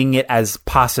and seeing it as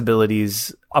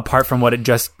possibilities apart from what it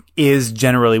just is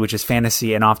generally, which is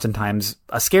fantasy and oftentimes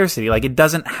a scarcity. Like, it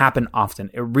doesn't happen often.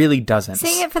 It really doesn't.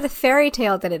 Seeing it for the fairy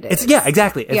tale that it is. Yeah,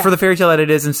 exactly. Yeah. For the fairy tale that it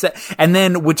is. And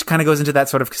then, which kind of goes into that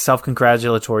sort of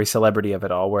self-congratulatory celebrity of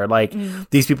it all, where like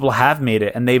these people have made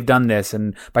it and they've done this,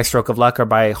 and by stroke of luck or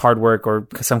by hard work or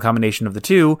some combination of the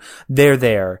two, they're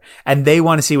there. And they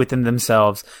want to see within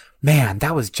themselves, man,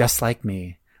 that was just like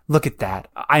me. Look at that.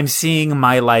 I'm seeing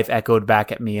my life echoed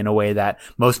back at me in a way that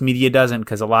most media doesn't,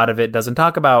 because a lot of it doesn't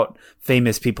talk about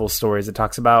famous people's stories. It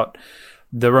talks about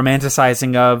the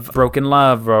romanticizing of broken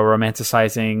love or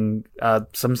romanticizing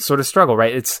some sort of struggle,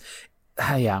 right? It's,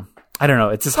 yeah, I don't know.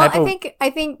 It's this I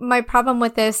think my problem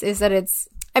with this is that it's,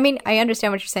 I mean, I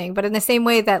understand what you're saying, but in the same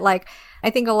way that like, I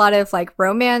think a lot of like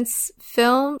romance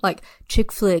film, like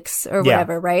chick flicks or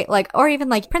whatever, right? Like, or even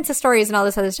like princess stories and all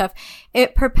this other stuff,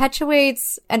 it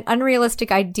perpetuates an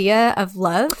unrealistic idea of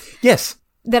love. Yes.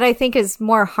 That I think is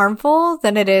more harmful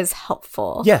than it is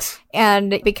helpful. Yes.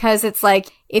 And because it's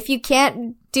like, if you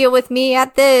can't deal with me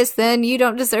at this, then you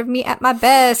don't deserve me at my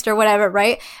best or whatever,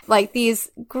 right? Like these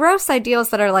gross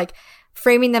ideals that are like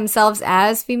framing themselves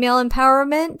as female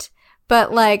empowerment.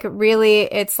 But like, really,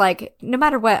 it's like, no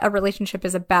matter what a relationship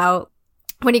is about,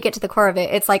 when you get to the core of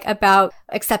it, it's like about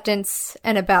acceptance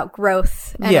and about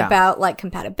growth and about like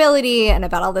compatibility and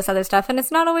about all this other stuff. And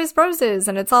it's not always roses,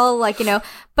 and it's all like, you know,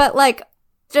 but like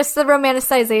just the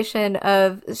romanticization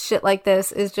of shit like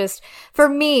this is just, for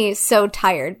me, so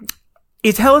tired.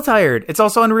 It's hella tired. It's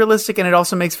also unrealistic, and it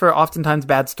also makes for oftentimes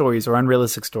bad stories or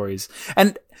unrealistic stories.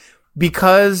 And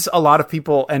because a lot of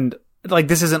people, and like,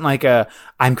 this isn't like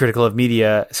I'm critical of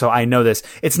media, so I know this.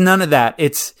 It's none of that.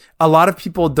 It's a lot of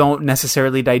people don't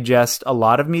necessarily digest a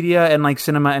lot of media and like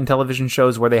cinema and television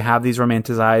shows where they have these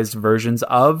romanticized versions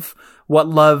of what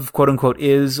love, quote unquote,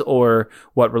 is, or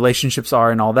what relationships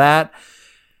are and all that.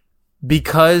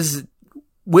 Because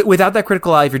without that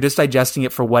critical eye, if you're just digesting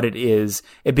it for what it is,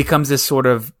 it becomes this sort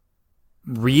of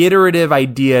reiterative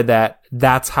idea that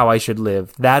that's how I should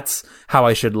live. That's how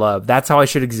I should love. That's how I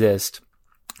should exist.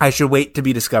 I should wait to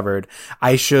be discovered.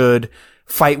 I should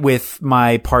fight with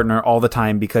my partner all the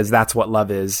time because that's what love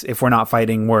is. If we're not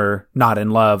fighting, we're not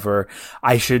in love. Or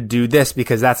I should do this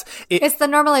because that's it. It's the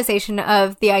normalization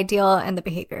of the ideal and the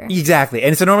behavior. Exactly.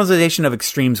 And it's a normalization of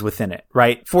extremes within it,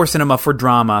 right? For cinema, for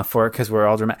drama, because we're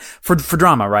all dramatic, for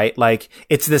drama, right? Like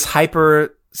it's this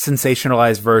hyper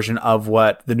sensationalized version of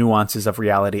what the nuances of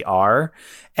reality are.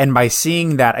 And by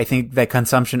seeing that, I think that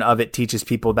consumption of it teaches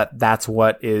people that that's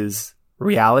what is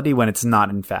reality when it's not,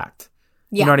 in fact.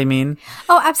 You know what I mean?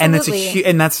 Oh, absolutely.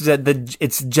 And that's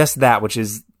it's just that, which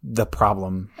is the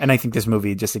problem. And I think this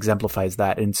movie just exemplifies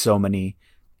that in so many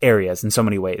areas, in so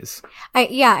many ways.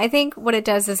 I think what it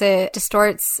does is it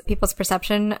distorts people's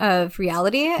perception of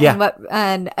reality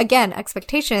and again,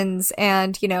 expectations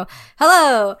and,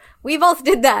 hello, we both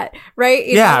did that, right?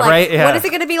 Right. Yeah. What is it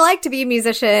going to be like to be a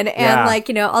musician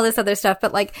and all this other stuff.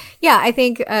 But I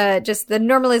think, just the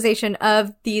normalization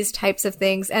of these types of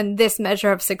things and this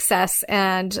measure of success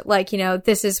and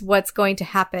this is what's going to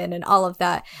happen and all of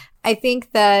that. I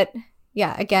think that,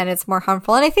 again, it's more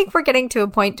harmful. And I think we're getting to a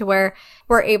point to where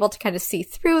we're able to kind of see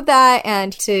through that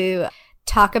and to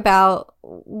talk about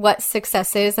what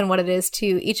success is and what it is to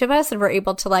each of us. And we're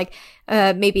able to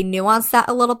maybe nuance that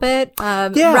a little bit,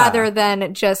 rather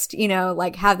than just,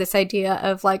 have this idea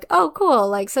of oh,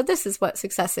 cool. So this is what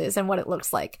success is and what it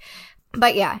looks like.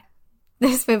 But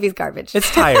this movie's garbage.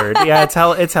 It's tired.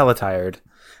 It's hella tired.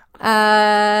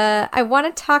 I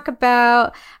want to talk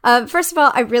about, first of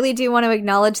all, I really do want to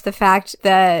acknowledge the fact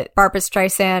that Barbra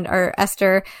Streisand or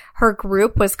Esther, her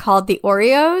group was called the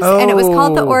Oreos. And it was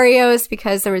called the Oreos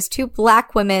because there was 2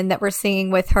 black women that were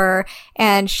singing with her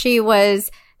and she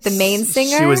was the main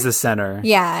singer. She was the center.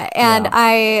 Yeah. And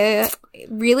I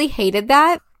really hated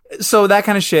that. So that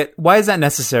kind of shit, why is that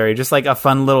necessary? Just like a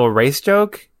fun little race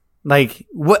joke?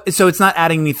 What? So it's not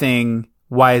adding anything.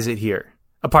 Why is it here?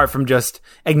 Apart from just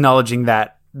acknowledging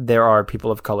that there are people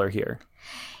of color here.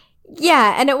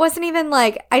 Yeah, and it wasn't even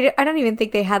I don't even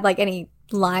think they had any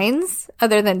lines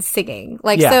other than singing.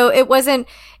 So it wasn't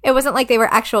like they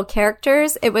were actual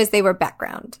characters. They were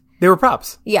background. They were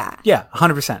props. Yeah. Yeah,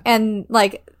 100%. And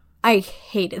I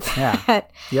hated that.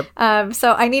 Yeah. Yep.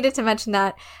 So I needed to mention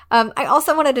that. I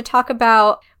also wanted to talk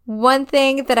about one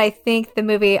thing that I think the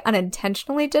movie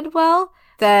unintentionally did well.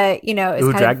 That,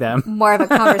 is kind of more of a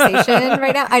conversation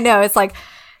right now. I know, it's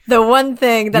the one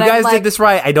thing that you guys did this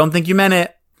right. I don't think you meant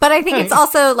it. But I think it's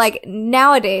also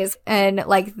nowadays and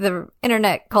the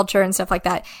internet culture and stuff like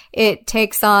that, it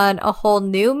takes on a whole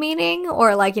new meaning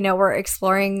or we're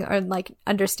exploring or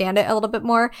understand it a little bit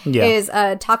more is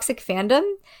toxic fandom.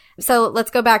 So let's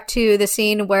go back to the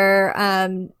scene where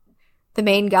the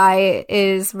main guy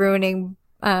is ruining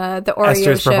the Oreo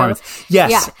Esther's show. Performance.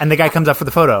 Yes. Yeah. And the guy comes up for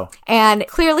the photo. And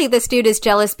clearly this dude is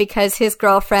jealous because his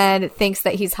girlfriend thinks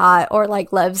that he's hot or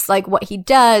loves what he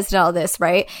does and all this,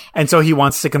 right? And so he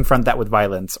wants to confront that with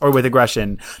violence or with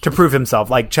aggression to prove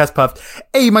himself, chest puffed.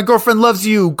 Hey, my girlfriend loves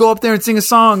you. Go up there and sing a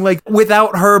song.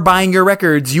 Without her buying your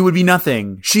records, you would be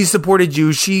nothing. She supported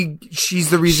you.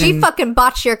 She's the reason. She fucking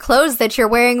bought your clothes that you're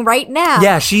wearing right now.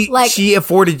 Yeah, she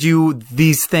afforded you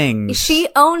these things. She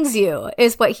owns you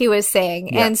is what he was saying.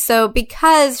 Yeah. And so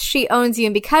because she owns you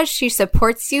and because she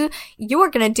supports you, you are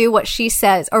going to do what she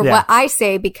says or what I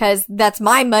say because that's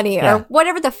my money or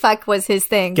whatever the fuck was his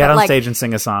thing. Get on stage and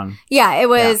sing a song. Yeah, it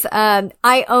was,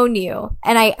 I own you.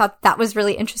 And I thought that was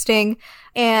really interesting.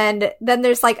 And then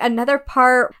there's another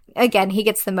part. Again, he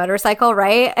gets the motorcycle,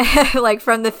 right?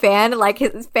 From the fan,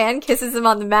 his fan kisses him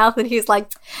on the mouth and he's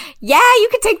like, yeah, you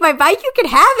can take my bike. You can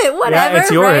have it. Whatever. Yeah,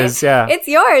 it's yours. Right? Yeah. It's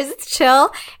yours. It's chill.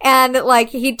 And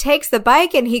he takes the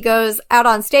bike and he goes out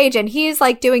on stage and he's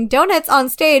doing donuts on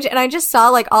stage. And I just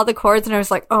saw all the chords and I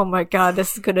was like, oh my God,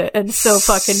 this is going to end so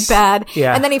fucking bad.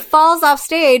 Yeah. And then he falls off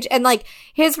stage and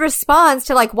his response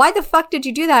to why the fuck did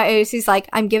you do that is he's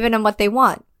I'm giving them what they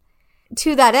want.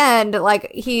 To that end,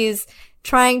 he's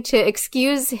trying to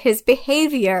excuse his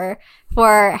behavior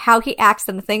for how he acts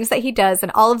and the things that he does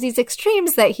and all of these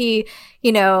extremes that he,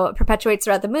 perpetuates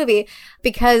throughout the movie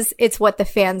because it's what the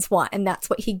fans want and that's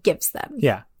what he gives them.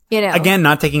 Yeah. Again,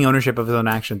 not taking ownership of his own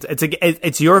actions.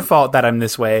 It's your fault that I'm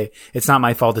this way. It's not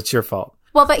my fault. It's your fault.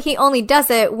 Well, but he only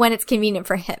does it when it's convenient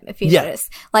for him, if you notice.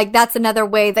 That's another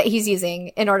way that he's using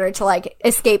in order to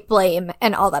escape blame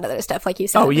and all that other stuff, like you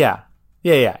said. Oh, yeah.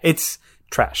 Yeah. It's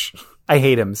trash. I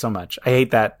hate him so much. I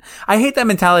hate that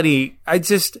mentality.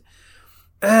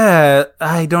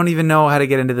 I don't even know how to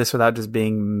get into this without just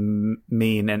being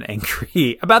mean and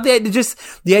angry about the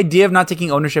idea of not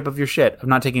taking ownership of your shit, of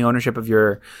not taking ownership of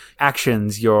your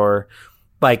actions, your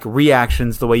like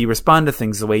reactions, the way you respond to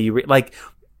things, the way you like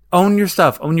own your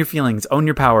stuff, own your feelings, own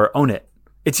your power, own it.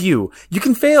 It's you. You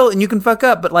can fail and you can fuck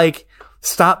up, but like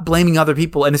stop blaming other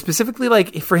people. And specifically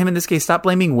like for him in this case, stop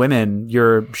blaming women.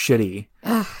 You're shitty.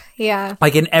 Yeah.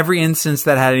 Like in every instance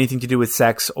that had anything to do with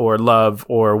sex or love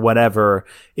or whatever,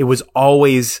 it was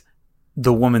always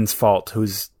the woman's fault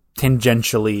who's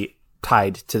tangentially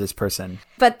tied to this person.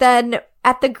 But then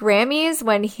at the Grammys,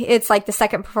 when it's like the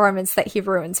second performance that he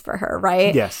ruins for her,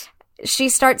 right? Yes. She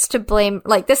starts to blame,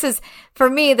 like this is, for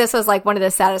me, this was like one of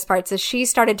the saddest parts is she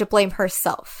started to blame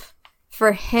herself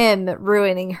for him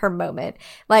ruining her moment.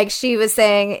 Like she was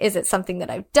saying, is it something that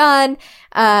I've done?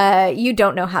 You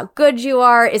don't know how good you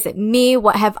are. Is it me?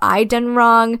 What have I done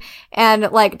wrong? And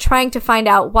like trying to find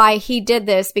out why he did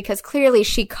this because clearly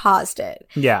she caused it.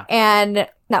 Yeah. And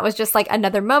that was just like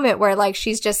another moment where like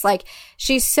she's just like,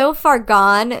 she's so far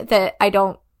gone that I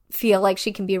don't feel like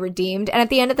she can be redeemed. And at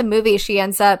the end of the movie, she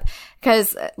ends up,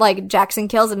 because like Jackson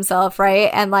kills himself, right?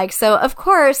 And like, so of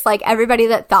course, like everybody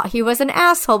that thought he was an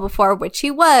asshole before, which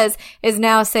he was, is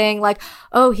now saying like,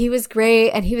 oh, he was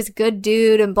great and he was a good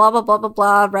dude and blah, blah, blah, blah,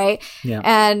 blah, right? Yeah.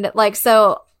 And like,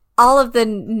 so all of the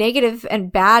negative and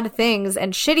bad things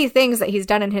and shitty things that he's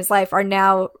done in his life are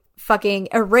now fucking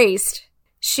erased.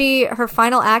 Her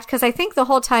final act, because I think the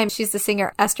whole time she's the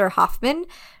singer Esther Hoffman,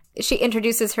 she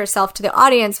introduces herself to the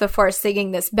audience before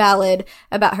singing this ballad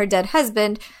about her dead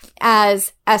husband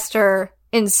as Esther,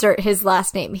 insert his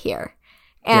last name here.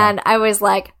 And yeah. I was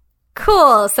like,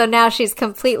 cool. So now she's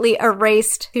completely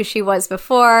erased who she was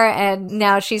before. And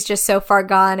now she's just so far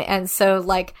gone and so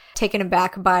like taken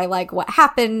aback by like what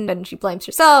happened. And she blames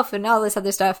herself and all this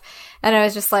other stuff. And I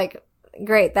was just like,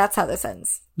 great. That's how this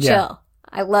ends. Yeah. Chill.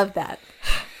 I love that.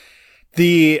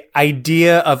 The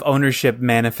idea of ownership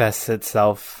manifests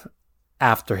itself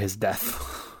after his death,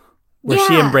 where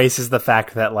she embraces the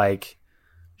fact that like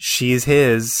she's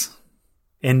his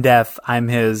in death, I'm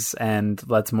his, and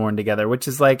let's mourn together, which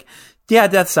is like, yeah,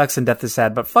 death sucks and death is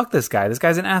sad, but fuck this guy. This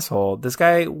guy's an asshole. This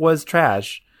guy was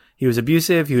trash. He was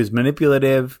abusive. He was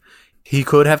manipulative. He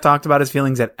could have talked about his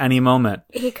feelings at any moment.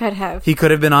 He could have. He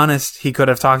could have been honest. He could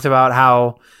have talked about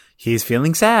how he's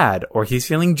feeling sad, or he's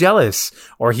feeling jealous,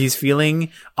 or he's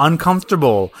feeling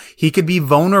uncomfortable. He could be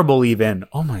vulnerable even.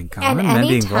 Oh my God, and men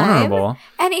being vulnerable.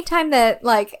 Anytime that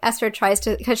like Esther tries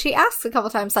to, because she asks a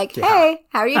couple times like, hey,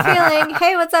 how are you feeling?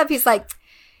 Hey, what's up? He's like,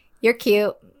 you're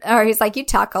cute. Or he's like, you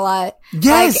talk a lot.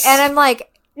 Yes. Like, and I'm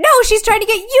like, no, she's trying to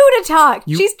get you to talk.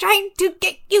 She's trying to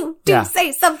get you to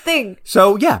say something.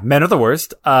 So yeah, men are the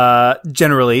worst.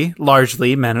 Generally,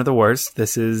 largely, men are the worst.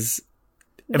 This is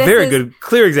a very good,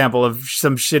 clear example of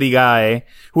some shitty guy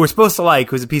who we're supposed to like,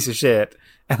 who's a piece of shit,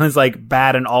 and is like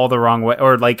bad in all the wrong way,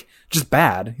 or like just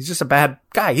bad. He's just a bad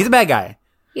guy. He's a bad guy.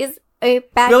 He's a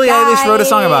bad Billie guy. Eilish wrote a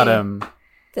song about him.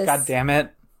 God damn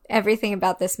it. Everything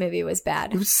about this movie was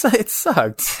bad. It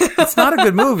sucked. It's not a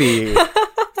good movie.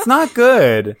 It's not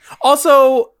good.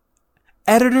 Also,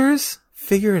 editors,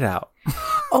 figure it out.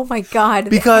 Oh my God.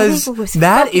 Because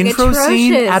that intro atrocious.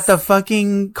 Scene at the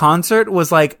fucking concert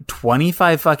was like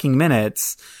 25 fucking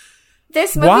minutes.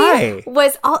 This movie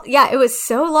was it was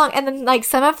so long. And then like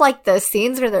some of like the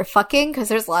scenes where they're fucking, because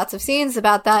there's lots of scenes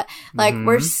about that, like it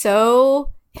was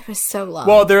so long.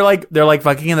 Well, they're like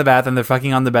fucking in the bath, and they're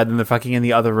fucking on the bed, and they're fucking in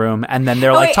the other room, and then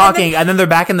they're like talking, and then they're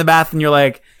back in the bath, and you're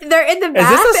like, they're in the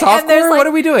bath. Is this a softcore? Like, what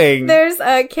are we doing? There's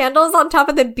candles on top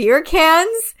of the beer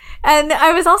cans. And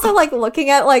I was also like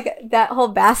looking at like that whole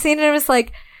bath scene, and I was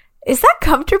like, is that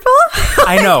comfortable?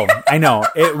 I know.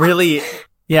 It really,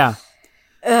 yeah.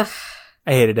 Ugh.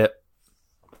 I hated it.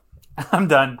 I'm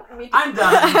done. I'm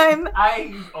done.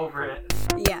 I'm over it.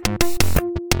 Yeah.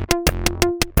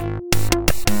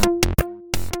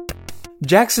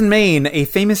 Jackson Maine, a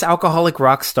famous alcoholic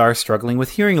rock star struggling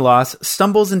with hearing loss,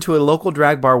 stumbles into a local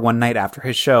drag bar one night after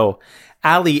his show.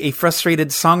 Allie, a frustrated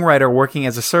songwriter working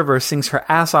as a server, sings her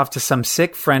ass off to some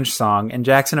sick French song, and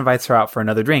Jackson invites her out for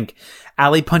another drink.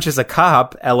 Allie punches a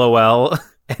cop, LOL,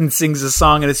 and sings a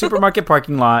song in a supermarket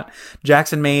parking lot.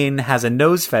 Jackson Maine has a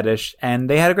nose fetish, and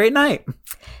they had a great night.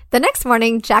 The next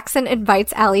morning, Jackson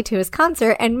invites Allie to his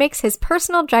concert and makes his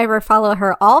personal driver follow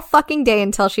her all fucking day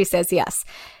until she says yes.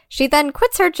 She then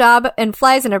quits her job and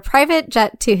flies in a private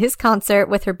jet to his concert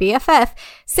with her BFF,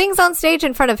 sings on stage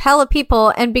in front of hella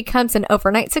people, and becomes an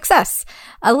overnight success.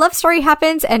 A love story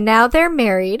happens, and now they're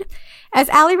married. As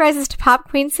Allie rises to pop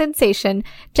queen sensation,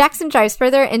 Jackson drives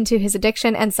further into his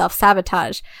addiction and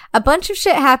self-sabotage. A bunch of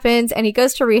shit happens and he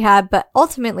goes to rehab, but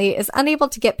ultimately is unable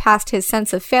to get past his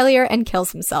sense of failure and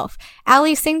kills himself.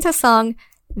 Allie sings a song,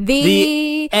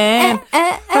 The End.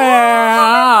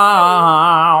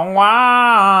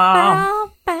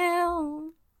 Wow.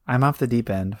 Bow. I'm off the deep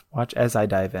end. Watch as I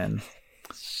dive in.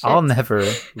 I'll never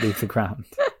leave the ground.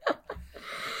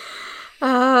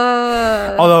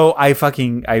 Although I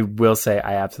will say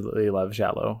I absolutely love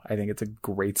Shallow. I think it's a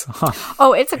great song.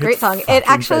 Oh, it's a great song. It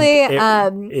actually,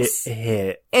 it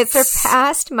hit. it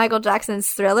surpassed Michael Jackson's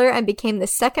Thriller and became the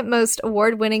second most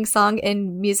award-winning song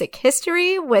in music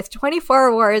history with 24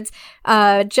 awards,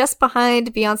 just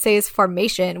behind Beyonce's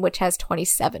Formation, which has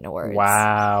 27 awards.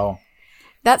 Wow.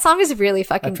 That song is really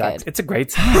fucking good. It's a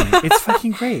great song. It's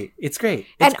fucking great. It's great.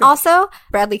 And also,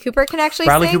 Bradley Cooper can actually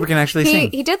sing.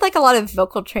 He did like a lot of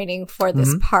vocal training for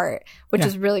this part, which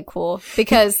is really cool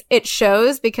because it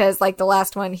shows because like the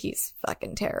last one, he's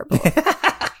fucking terrible.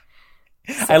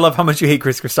 I love how much you hate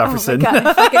Chris Christopherson. Oh my God,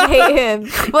 I fucking hate him.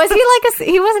 Was he like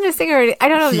he wasn't a singer. I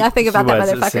don't know nothing about that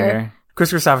motherfucker. Chris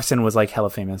Christopherson was like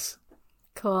hella famous.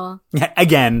 Cool.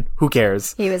 Again, who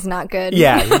cares? He was not good.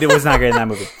 Yeah, he was not good in that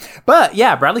movie. But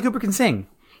yeah, Bradley Cooper can sing.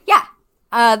 Yeah.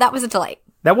 That was a delight.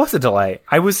 That was a delight.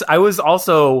 I was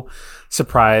also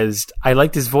surprised. I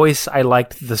liked his voice. I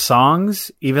liked the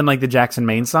songs, even like the Jackson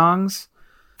Maine songs.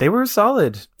 They were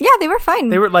solid. Yeah, they were fine.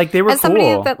 They were As cool.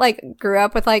 somebody that like grew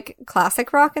up with like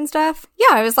classic rock and stuff. Yeah,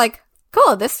 I was like,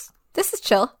 cool. This is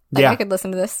chill. Like I could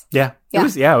listen to this. Yeah.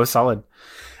 It was solid.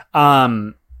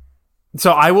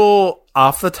 So I will,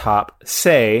 off the top,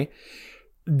 say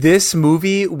this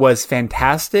movie was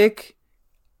fantastic.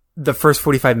 The first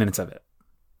 45 minutes of it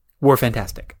were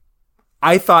fantastic.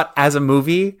 I thought as a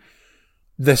movie,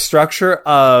 the structure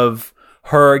of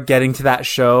her getting to that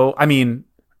show, I mean,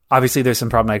 obviously there's some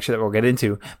problematic shit that we'll get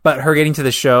into, but her getting to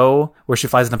the show where she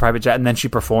flies in the private jet and then she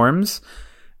performs,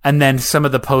 and then some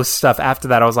of the post stuff after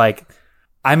that, I was like,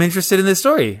 I'm interested in this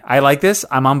story. I like this.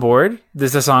 I'm on board.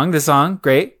 This song.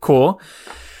 Great. Cool.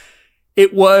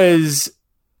 It was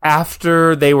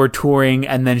after they were touring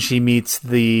and then she meets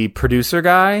the producer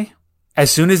guy.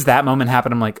 As soon as that moment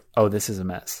happened, I'm like, oh, this is a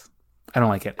mess. I don't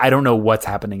like it. I don't know what's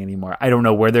happening anymore. I don't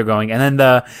know where they're going. And then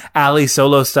the Allie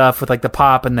solo stuff with like the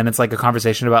pop, and then it's like a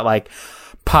conversation about like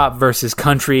pop versus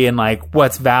country and like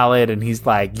what's valid. And he's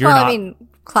like, I mean,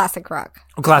 classic rock.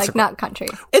 Classic, like not country.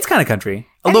 It's kind of country.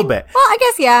 A little bit. Well, I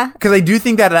guess, yeah. Because I do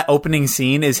think that opening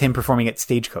scene is him performing at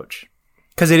Stagecoach.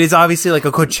 Because it is obviously like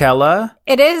a Coachella.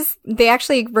 It is. They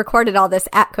actually recorded all this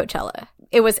at Coachella.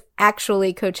 It was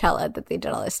actually Coachella that they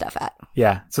did all this stuff at.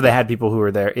 Yeah. So they had people who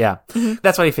were there. Yeah. Mm-hmm.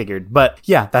 That's what I figured. But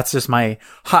yeah, that's just my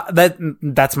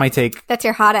that's my take. That's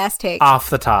your hot ass take.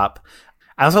 Off the top.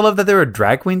 I also love that there were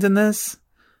drag queens in this.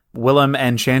 Willem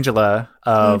and Shangela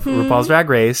of RuPaul's Drag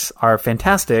Race are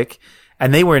fantastic.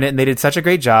 And they were in it and they did such a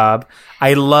great job.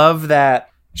 I love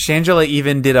that Shangela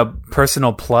even did a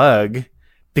personal plug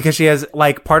because she has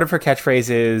like part of her catchphrase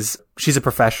is she's a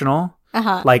professional.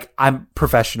 Like I'm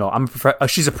professional.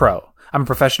 She's a pro. I'm a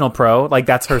professional pro. Like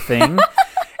that's her thing.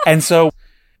 And so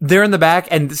they're in the back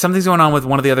and something's going on with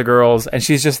one of the other girls and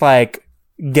she's just like,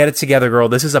 get it together, girl.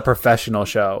 This is a professional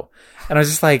show. And I was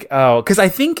just like, oh, because I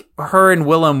think her and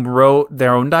Willem wrote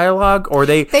their own dialogue, or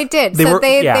they did. They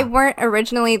weren't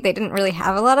originally. They didn't really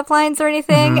have a lot of lines or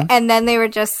anything, and then they were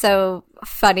just so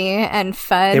funny and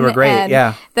fun. They were great.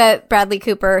 And that Bradley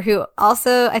Cooper, who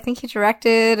also I think he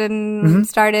directed and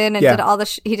starred in and did all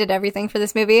the he did everything for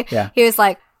this movie. Yeah. He was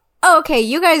like, oh, okay,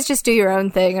 you guys just do your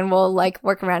own thing and we'll like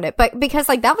work around it. But because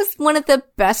like that was one of the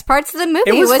best parts of the movie.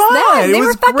 It was fun. They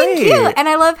were fucking great. cute. And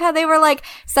I love how they were like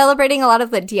celebrating a lot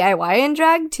of the DIY in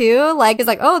drag too. Like it's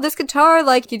like, oh, this guitar,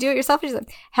 like you do it yourself. And she's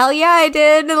like, hell yeah, I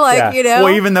did. Like, you know.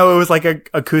 Well, even though it was like a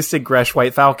acoustic Gretsch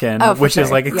White Falcon, which is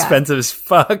like expensive as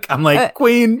fuck. I'm like,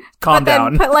 Queen, calm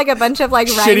down. Put like a bunch of like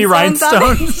shitty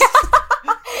rhinestones.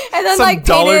 And then some like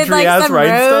painted like some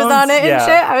rose on it and shit.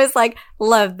 I was like,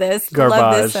 love this. Garbage.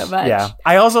 Love this so much. Yeah.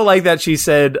 I also like that she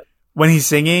said when he's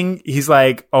singing, he's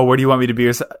like, oh, where do you want me to be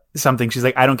or something? She's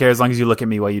like, I don't care as long as you look at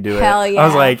me while you do it. Hell yeah. I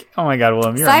was like, oh my God,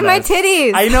 Willem, you're sign my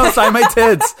titties. I know, sign my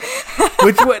tits.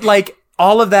 Which like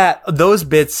all of that, those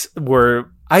bits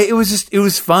were, it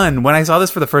was fun. When I saw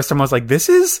this for the first time, I was like, this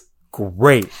is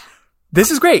great.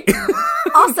 This is great.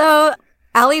 Also,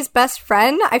 Allie's best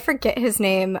friend, I forget his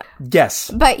name. Yes.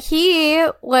 But he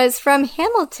was from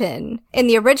Hamilton in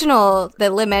the original, the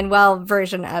Lin-Manuel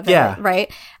version of it, right?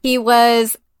 He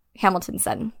was Hamilton's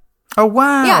son. Oh,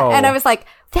 wow. Yeah, and I was like,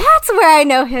 that's where I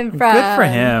know him from. Good for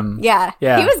him. Yeah.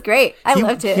 He was great. I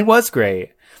loved it. He was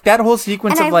great. That whole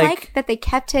sequence And of I like that they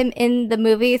kept him in the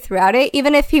movie throughout it.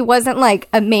 Even if he wasn't like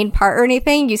a main part or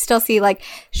anything, you still see like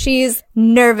she's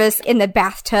nervous in the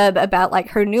bathtub about like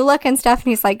her new look and stuff. And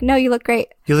he's like, no, you look great.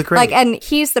 You look great. Like, and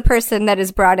he's the person that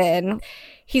is brought in.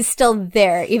 He's still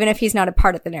there, even if he's not a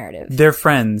part of the narrative. They're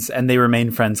friends, and they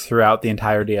remain friends throughout the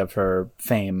entirety of her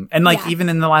fame. And like, even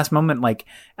in the last moment, like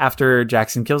after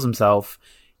Jackson kills himself,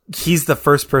 he's the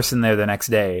first person there the next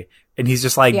day. And he's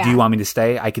just like, do you want me to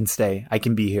stay? I can stay. I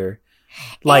can be here.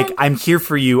 Like, I'm here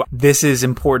for you. This is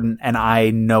important, and I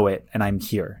know it, and I'm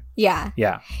here. Yeah.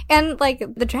 Yeah. And like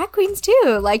the drag queens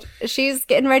too. Like she's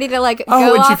getting ready to like Oh,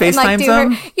 go and she off and like FaceTimes do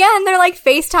them? her. Yeah, and they're like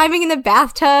FaceTiming in the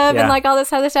bathtub Yeah. and like all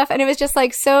this other stuff. And it was just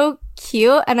like so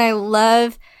cute. And I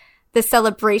love the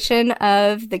celebration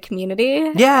of the community.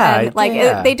 Yeah, And like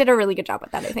yeah. they did a really good job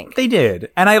with that, I think. They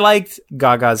did. And I liked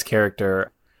Gaga's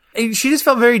character. She just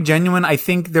felt very genuine. I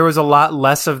think there was a lot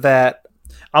less of that,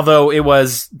 although it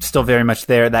was still very much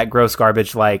there, that gross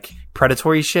garbage, like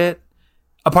predatory shit.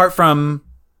 Apart from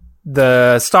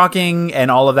the stalking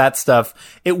and all of that stuff,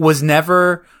 it was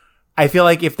never, I feel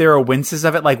like if there are winces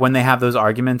of it, like when they have those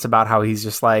arguments about how he's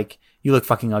just like, you look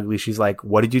fucking ugly. She's like,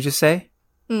 what did you just say?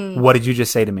 What did you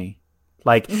just say to me?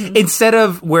 Like, instead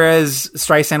of, whereas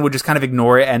Streisand would just kind of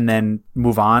ignore it and then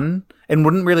move on and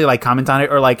wouldn't really like comment on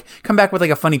it or like come back with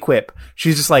like a funny quip.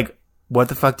 She's just like, what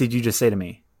the fuck did you just say to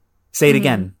me? Say it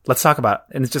again. Let's talk about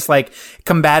it. And it's just like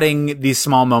combating these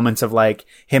small moments of like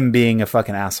him being a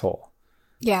fucking asshole.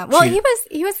 Yeah. Well,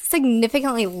 he was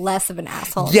significantly less of an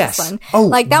asshole in Yes. this one. Oh,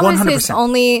 like that was his 100%.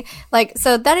 only like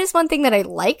so that is one thing that I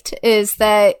liked is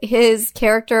that his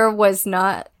character was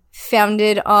not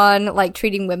founded on like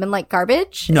treating women like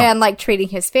garbage No. and like treating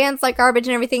his fans like garbage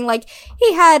and everything. Like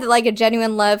he had like a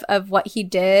genuine love of what he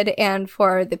did and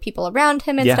for the people around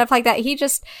him and Yeah. stuff like that. He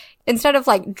just instead of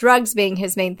like drugs being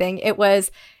his main thing, it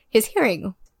was his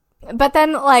hearing. But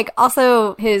then like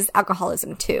also his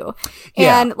alcoholism too.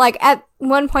 Yeah. And like at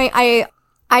one point I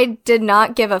did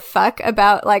not give a fuck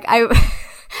about like I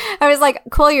was like,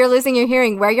 cool, you're losing your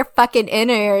hearing. Wear your fucking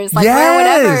in-ears. Like wear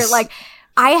whatever. Yes. Like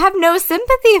I have no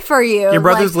sympathy for you. Your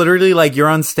brother's like, literally like, you're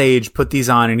on stage, put these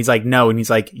on. And he's like, no. And he's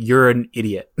like, you're an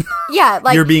idiot. yeah,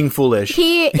 like You're being foolish.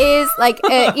 he is like,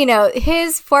 you know,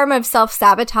 his form of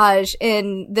self-sabotage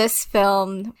in this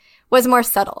film was more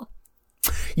subtle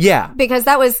Yeah. because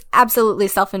that was absolutely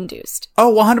self-induced.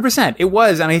 Oh, 100%. It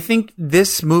was. And I think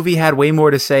this movie had way more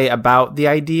to say about the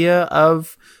idea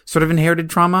of sort of inherited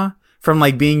trauma from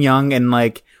like being young and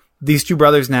like these two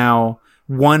brothers now.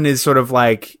 One is sort of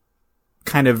like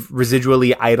kind of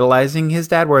residually idolizing his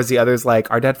dad, whereas the other's like,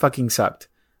 our dad fucking sucked.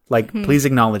 Like, please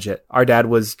acknowledge it. Our dad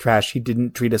was trash. He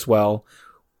didn't treat us well.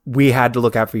 We had to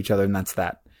look out for each other, and that's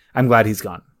that. I'm glad he's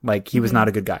gone. Like, he was not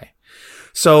a good guy.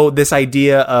 So this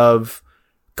idea of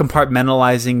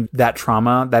compartmentalizing that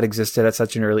trauma that existed at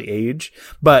such an early age,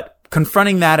 but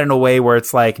confronting that in a way where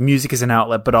it's like music is an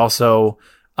outlet, but also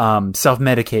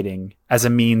self-medicating as a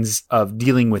means of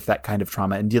dealing with that kind of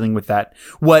trauma and dealing with that,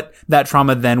 what that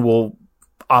trauma then will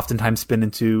oftentimes spin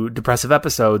into depressive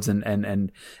episodes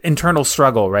and internal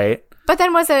struggle, right? But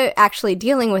then was it actually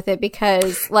dealing with it?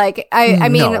 Because like, I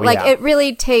mean, No, like yeah. it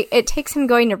really takes him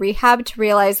going to rehab to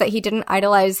realize that he didn't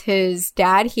idolize his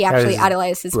dad. He actually his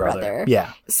idolized his brother.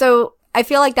 Yeah. So I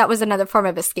feel like that was another form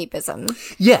of escapism.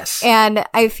 Yes. And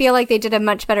I feel like they did a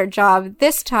much better job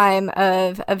this time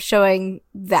of showing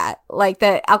that, like,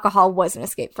 that alcohol was an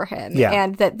escape for him. Yeah.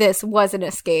 And that this was an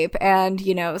escape and,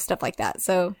 you know, stuff like that.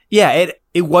 So, Yeah,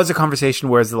 it was a conversation,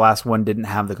 whereas the last one didn't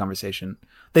have the conversation.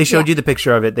 They showed Yeah. you the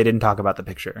picture of it. They didn't talk about the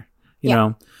picture, you Yeah.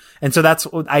 know? And so that's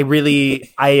what I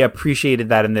appreciated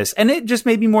that in this. And it just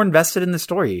made me more invested in the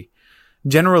story.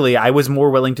 Generally, I was more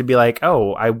willing to be like,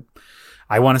 oh,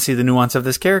 I want to see the nuance of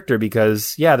this character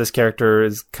because, yeah, this character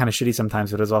is kind of shitty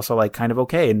sometimes, but is also like kind of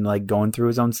okay and like going through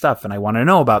his own stuff. And I want to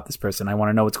know about this person. I want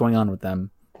to know what's going on with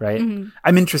them. Right.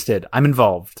 I'm interested. I'm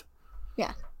involved.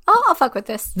 yeah. I'll fuck with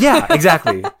this. Yeah,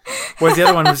 exactly. Whereas the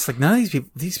other one was just like, none of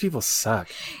these people suck.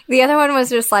 The other one was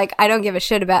just like, I don't give a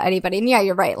shit about anybody. And yeah,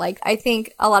 you're right. Like, I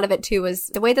think a lot of it too was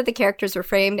the way that the characters were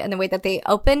framed and the way that they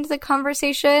opened the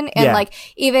conversation. And Yeah. like,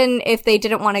 even if they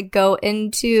didn't want to go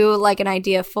into like an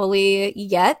idea fully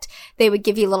yet, they would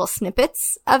give you little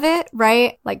snippets of it,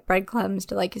 right? Like breadcrumbs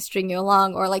to like string you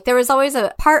along. Or like, there was always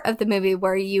a part of the movie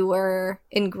where you were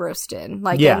engrossed in.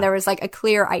 Like, Yeah. and there was like a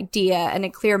clear idea and a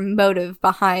clear motive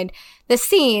behind the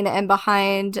scene and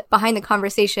behind the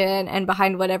conversation and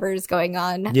behind whatever is going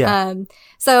on. Yeah.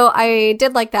 So I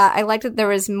did like that. I liked that there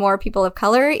was more people of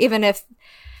color, even if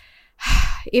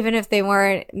they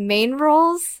weren't main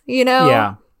roles, you know?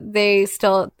 Yeah. They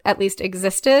still at least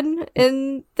existed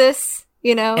in this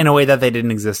you know? In a way that they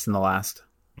didn't exist in the last.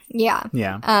 Yeah.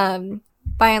 Yeah.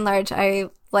 By and large, I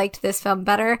liked this film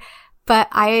better, but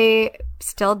I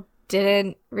still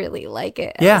didn't really like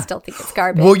it. And Yeah. I still think it's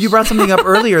garbage. Well, you brought something up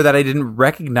earlier that I didn't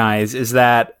recognize, is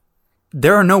that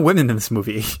there are no women in this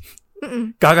movie.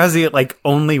 Gaga's the, like,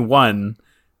 only one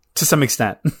to some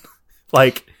extent.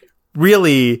 Like,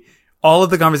 really, all of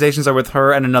the conversations are with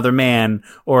her and another man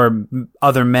or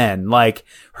other men. Like,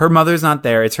 her mother's not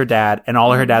there. It's her dad and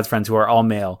all of her dad's friends who are all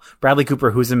male. Bradley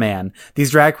Cooper, who's a man.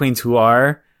 These drag queens who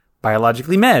are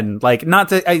biologically men. Like, not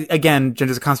to, again,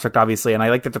 gender's a construct, obviously. And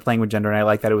I like that they're playing with gender, and I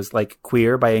like that it was, like,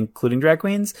 queer by including drag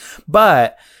queens.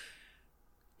 But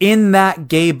in that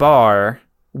gay bar,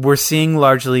 we're seeing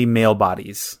largely male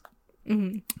bodies.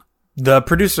 Mm-hmm. The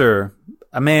producer,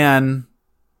 a man.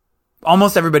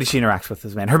 Almost everybody she interacts with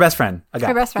is a man. Her best friend, a guy.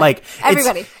 Her best friend. Like,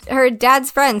 everybody. Her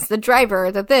dad's friends, the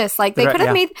driver, this. Like, they could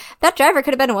have made, that driver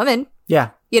could have been a woman.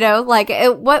 Yeah. You know, like,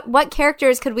 what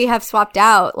characters could we have swapped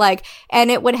out? Like,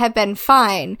 and it would have been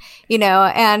fine, you know?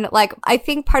 And, like, I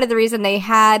think part of the reason they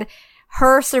had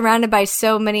her surrounded by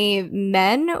so many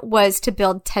men was to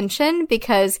build tension,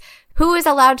 because who is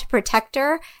allowed to protect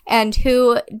her and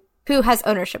who has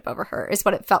ownership over her is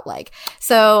what it felt like.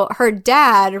 So her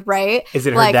dad, right? Is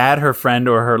it her dad, her friend,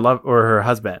 or her love, or her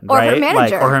husband, or right? her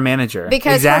manager, or her manager?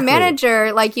 Because her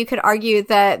manager, like, you could argue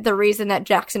that the reason that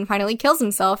Jackson finally kills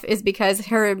himself is because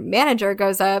her manager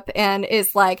goes up and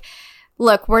is like,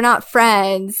 look, we're not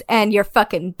friends and you're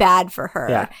fucking bad for her.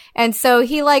 Yeah. And so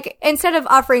he, like, instead of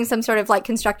offering some sort of, like,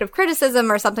 constructive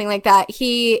criticism or something like that,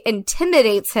 he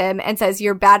intimidates him and says,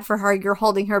 you're bad for her, you're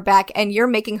holding her back, and you're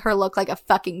making her look like a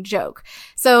fucking joke.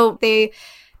 So they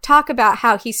talk about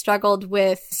how he struggled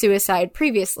with suicide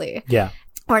previously. Yeah.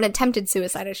 Or an attempted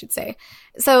suicide, I should say.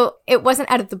 So it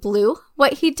wasn't out of the blue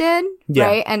what he did,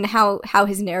 right? And how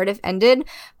his narrative ended.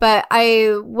 But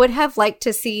I would have liked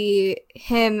to see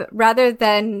him, rather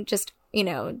than just, you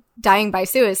know, dying by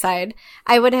suicide,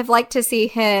 I would have liked to see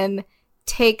him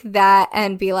take that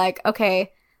and be like,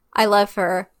 okay, I love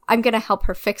her. I'm going to help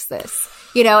her fix this,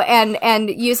 you know, and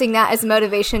using that as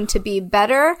motivation to be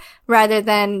better rather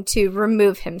than to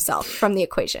remove himself from the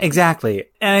equation. Exactly.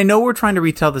 And I know we're trying to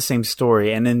retell the same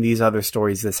story, and in these other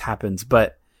stories this happens,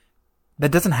 but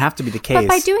that doesn't have to be the case. But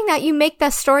by doing that, you make the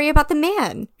story about the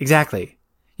man. Exactly.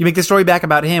 You make the story back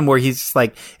about him where he's just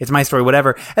like, it's my story,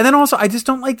 whatever. And then also, I just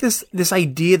don't like this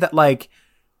idea that, like,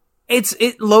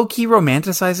 it low-key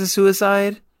romanticizes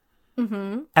suicide. Mm-hmm.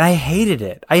 And I hated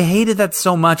it. I hated that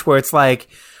so much, where it's like,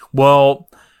 well,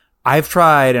 I've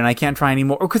tried and I can't try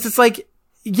anymore. Because it's like,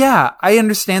 yeah, I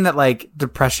understand that, like,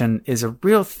 depression is a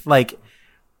real, like,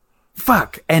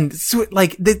 fuck. And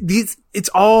like, these, it's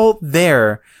all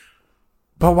there.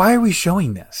 But why are we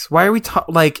showing this? Why are we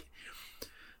like,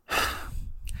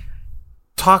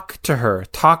 talk to her,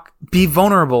 be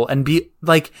vulnerable and be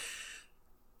like,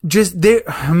 just there.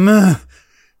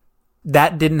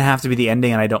 That didn't have to be the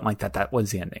ending, and I don't like that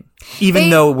was the ending. Even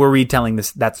though we're retelling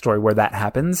that story where that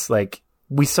happens, like,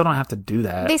 we still don't have to do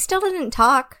that. They still didn't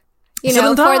talk. You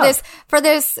know, for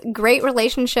this great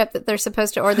relationship that they're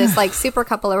supposed to, or this, like, super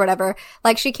couple or whatever.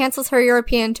 Like, she cancels her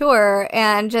European tour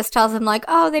and just tells him, like,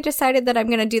 oh, they decided that I'm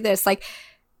going to do this. Like,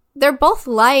 they're both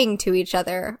lying to each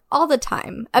other all the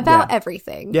time about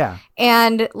everything. Yeah.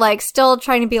 And, like, still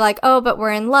trying to be like, oh, but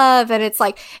we're in love. And it's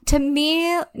like, to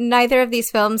me, neither of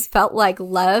these films felt like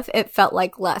love. It felt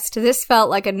like lust. This felt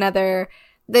like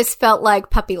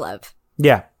puppy love.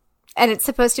 Yeah. And it's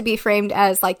supposed to be framed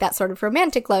as, like, that sort of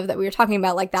romantic love that we were talking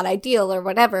about, like that ideal or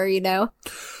whatever, you know?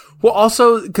 Well,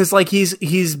 also, because, like,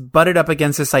 he's butted up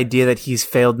against this idea that he's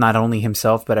failed not only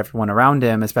himself, but everyone around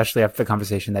him, especially after the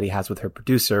conversation that he has with her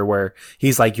producer, where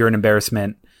he's like, you're an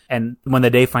embarrassment. And when the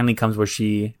day finally comes where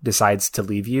she decides to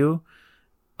leave you,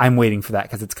 I'm waiting for that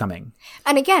because it's coming.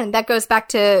 And again, that goes back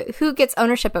to who gets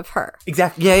ownership of her.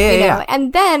 Exactly. Yeah.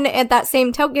 And then at that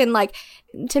same token, like,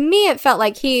 to me, it felt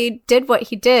like he did what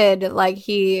he did. Like,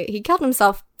 he killed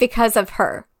himself because of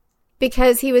her.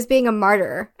 Because he was being a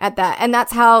martyr at that. And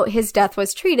that's how his death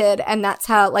was treated. And that's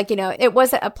how, like, you know, it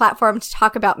wasn't a platform to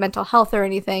talk about mental health or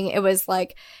anything. It was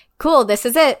like, cool, this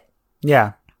is it.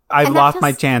 Yeah. I've lost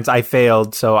my chance. I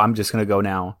failed. So I'm just going to go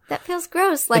now. That feels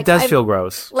gross. Like, it does feel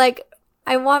gross. Like,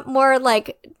 I want more,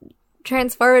 like,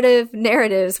 transformative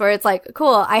narratives where it's like,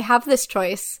 cool, I have this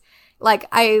choice. Like,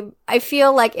 I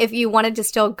feel like if you wanted to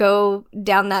still go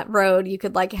down that road, you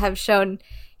could, like, have shown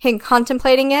him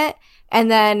contemplating it. And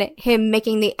then him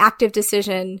making the active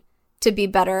decision to be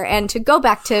better and to go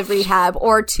back to rehab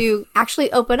or to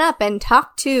actually open up and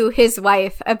talk to his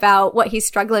wife about what he's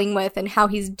struggling with and how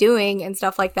he's doing and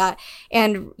stuff like that,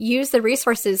 and use the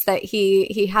resources that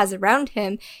he has around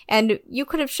him. And you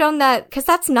could have shown that, because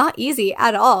that's not easy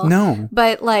at all. No.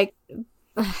 But like,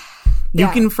 you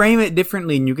can frame it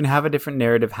differently and you can have a different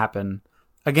narrative happen.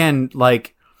 Again,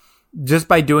 like, just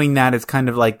by doing that, it's kind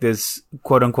of like this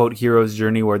quote unquote hero's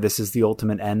journey where this is the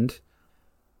ultimate end.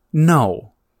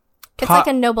 No. It's like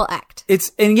a noble act. And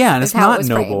it's not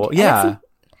noble. Framed. Yeah.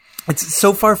 It's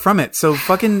so far from it. So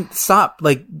fucking stop.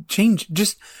 Like, change.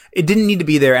 Just, it didn't need to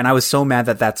be there. And I was so mad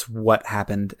that that's what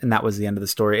happened. And that was the end of the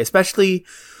story. Especially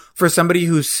for somebody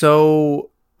who's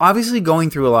so obviously going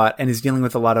through a lot and is dealing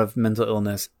with a lot of mental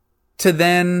illness, to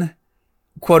then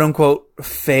quote unquote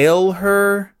fail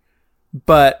her.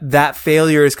 But that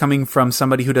failure is coming from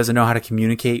somebody who doesn't know how to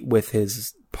communicate with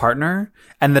his partner.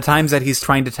 And the times that he's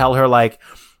trying to tell her, like,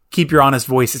 keep your honest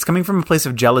voice, it's coming from a place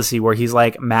of jealousy where he's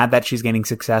like mad that she's gaining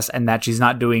success and that she's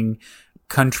not doing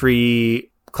country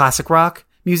classic rock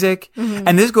music. Mm-hmm.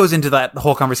 And this goes into that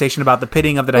whole conversation about the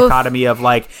pitting of the dichotomy of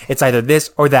like, it's either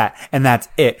this or that, and that's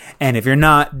it. And if you're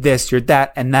not this, you're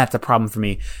that, and that's a problem for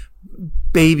me.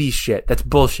 Baby shit. That's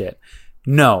bullshit.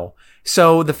 No.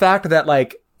 So the fact that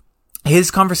like his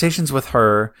conversations with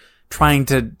her, trying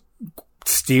to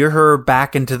steer her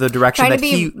back into the direction trying to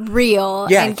be real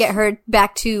and get her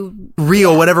back to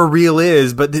real, whatever real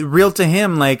is, but real to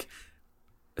him, like,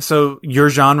 so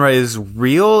your genre is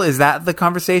real? Is that the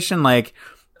conversation? Like,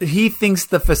 he thinks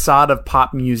the facade of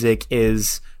pop music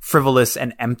is frivolous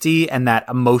and empty, and that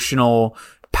emotional,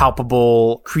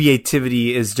 palpable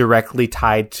creativity is directly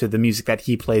tied to the music that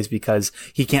he plays because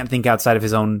he can't think outside of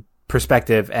his own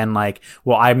perspective. And like,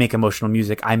 well, I make emotional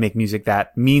music. I make music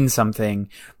that means something.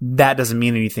 That doesn't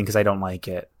mean anything because I don't like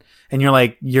it. And you're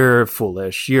like, you're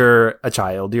foolish. You're a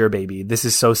child. You're a baby. This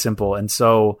is so simple and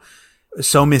so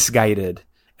misguided.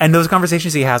 And those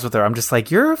conversations he has with her, I'm just like,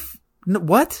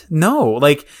 what? No,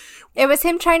 like, it was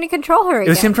him trying to control her again. It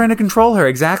was him trying to control her.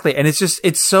 Exactly. And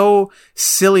it's so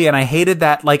silly. And I hated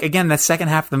that. Like, again, that second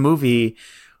half of the movie,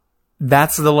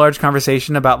 that's the large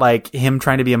conversation about like him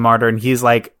trying to be a martyr. And he's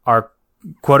like our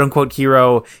quote unquote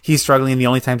hero. He's struggling. And the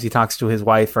only times he talks to his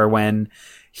wife are when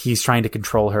he's trying to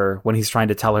control her, when he's trying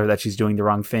to tell her that she's doing the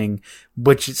wrong thing,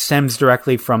 which stems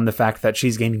directly from the fact that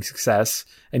she's gaining success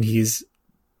and he's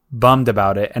bummed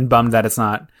about it and bummed that it's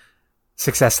not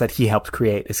success that he helped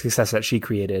create, it's success that she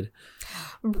created.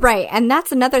 Right. And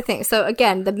that's another thing. So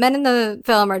again, the men in the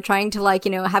film are trying to like,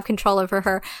 have control over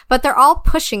her, but they're all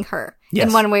pushing her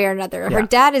in one way or another. Yeah. Her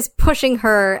dad is pushing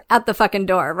her out the fucking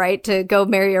door, right? To go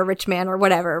marry a rich man or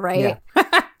whatever, right?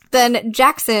 Yeah. Then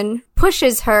Jackson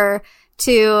pushes her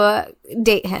to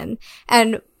date him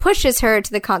and pushes her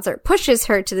to the concert, pushes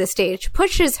her to the stage,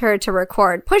 pushes her to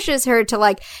record, pushes her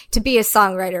to to be a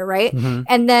songwriter, right? Mm-hmm.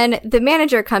 And then the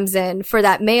manager comes in for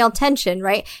that male tension,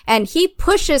 right? And he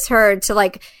pushes her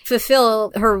to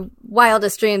fulfill her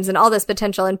wildest dreams and all this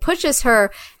potential and pushes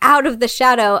her out of the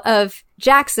shadow of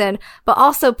Jackson, but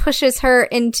also pushes her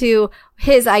into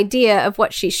his idea of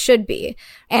what she should be.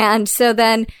 And so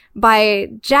then by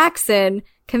Jackson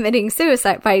committing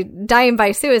suicide, by dying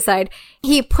by suicide,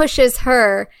 he pushes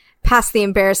her past the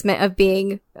embarrassment of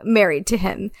being married to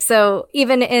him. So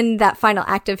even in that final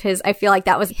act of his, I feel like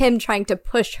that was him trying to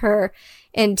push her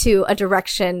into a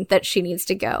direction that she needs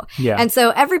to go. Yeah. And so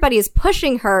everybody is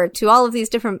pushing her to all of these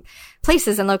different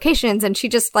places and locations. And she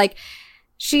just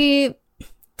she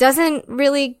doesn't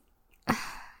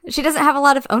have a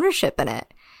lot of ownership in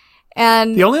it.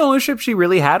 And the only ownership she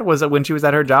really had was when she was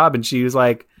at her job and she was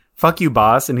like, fuck you,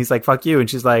 boss. And he's like, fuck you. And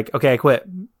she's like, okay, I quit.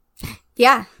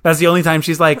 Yeah. That's the only time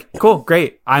she's like, cool,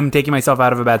 great. I'm taking myself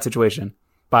out of a bad situation.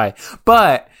 Bye.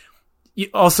 But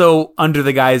also under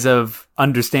the guise of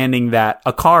understanding that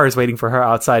a car is waiting for her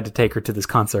outside to take her to this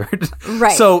concert.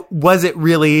 Right. So was it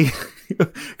really,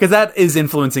 because that is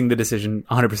influencing the decision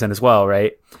 100% as well,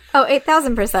 right? Oh,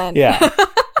 8,000%. Yeah.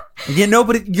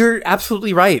 But you're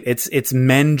absolutely right. It's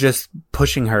men just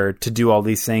pushing her to do all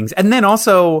these things. And then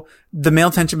also the male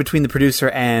tension between the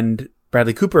producer and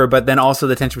Bradley Cooper, but then also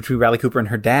the tension between Bradley Cooper and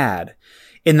her dad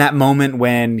in that moment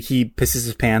when he pisses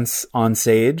his pants on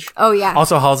stage. Oh, yeah.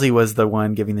 Also, Halsey was the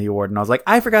one giving the award. And I was like,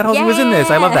 I forgot Halsey was in this.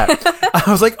 I love that.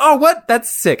 I was like, oh, what? That's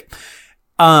sick.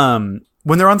 When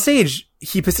they're on stage,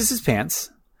 he pisses his pants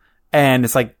and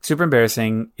it's super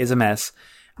embarrassing, is a mess.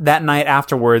 That night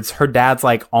afterwards, her dad's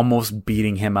almost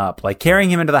beating him up, carrying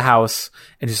him into the house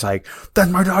and just that's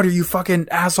my daughter, you fucking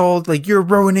asshole. You're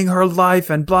ruining her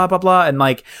life and blah, blah, blah.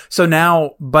 And so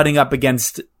now butting up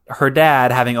against her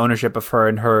dad, having ownership of her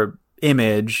and her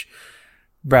image,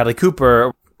 Bradley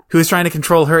Cooper, who's trying to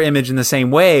control her image in the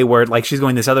same way, where like she's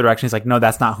going this other direction. He's like, no,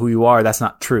 that's not who you are. That's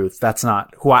not truth. That's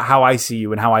not how I see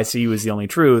you, and how I see you is the only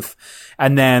truth.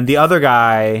 And then the other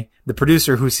guy, the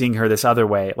producer, who's seeing her this other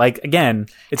way. Like, again,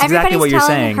 it's exactly what you're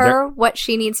saying. Everybody's telling her what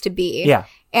she needs to be. Yeah.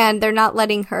 And they're not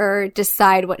letting her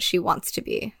decide what she wants to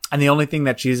be. And the only thing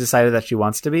that she's decided that she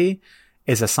wants to be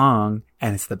is a song,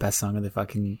 and it's the best song of the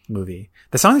fucking movie.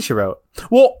 The song that she wrote.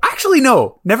 Well, actually,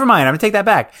 no. Never mind. I'm gonna take that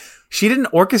back. She didn't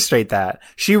orchestrate that.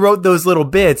 She wrote those little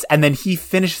bits, and then he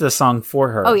finished the song for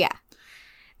her. Oh, yeah.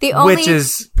 Which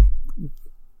is...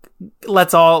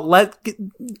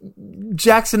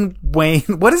 Jackson Wayne.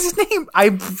 What is his name?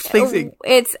 I'm thinking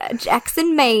it's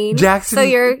Jackson Maine. So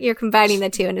you're combining the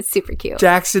two, and it's super cute.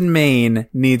 Jackson Maine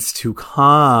needs to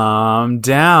calm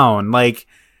down. Like,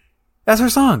 that's her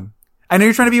song. I know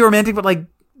you're trying to be romantic, but like,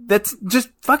 that's just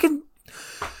fucking.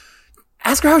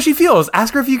 Ask her how she feels.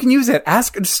 Ask her if you can use it.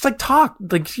 Just like talk.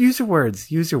 Like, use your words.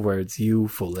 Use your words, you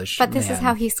foolish. But this is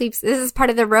how he sleeps. This is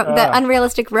part of the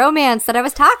unrealistic romance that I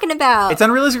was talking about. It's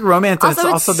unrealistic romance, and it's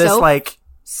also this like.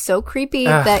 So creepy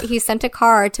that he sent a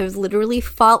car to literally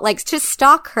to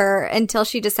stalk her until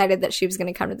she decided that she was going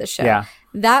to come to the show. Yeah.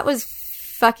 That was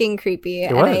fucking creepy.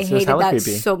 And I hated that creepy.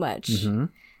 So much. Mm-hmm.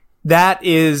 That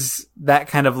is that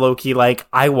kind of low-key, like,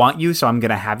 I want you, so I'm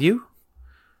going to have you.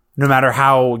 No matter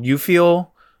how you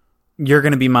feel, you're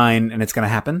going to be mine, and it's going to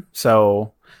happen.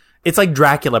 So it's like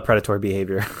Dracula predatory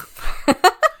behavior. You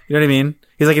know what I mean?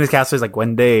 He's like in his castle, he's like,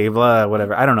 one day, blah,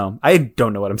 whatever. I don't know. I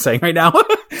don't know what I'm saying right now.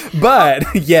 But,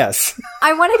 yes.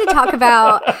 I wanted to talk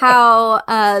about how,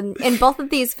 in both of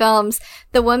these films,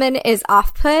 the woman is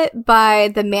off-put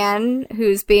by the man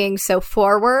who's being so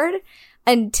forward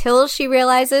until she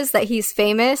realizes that he's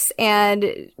famous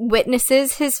and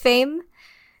witnesses his fame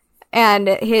and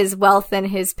his wealth and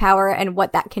his power and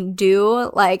what that can do.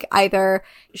 Like, either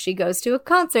she goes to a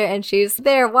concert and she's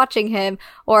there watching him,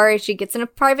 or she gets in a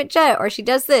private jet, or she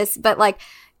does this. But, like,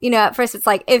 you know, at first it's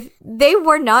like, if they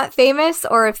were not famous,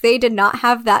 or if they did not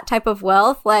have that type of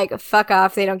wealth, like, fuck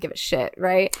off, they don't give a shit,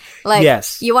 right? Like,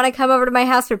 yes. You want to come over to my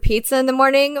house for pizza in the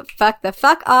morning?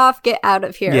 Fuck off, get out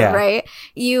of here, yeah. Right?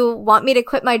 You want me to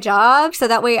quit my job so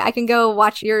that way I can go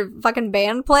watch your fucking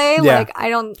band play? Yeah. Like, I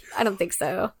don't think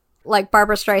so. Like,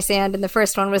 Barbara Streisand in the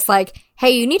first one was like, hey,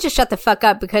 you need to shut the fuck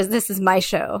up because this is my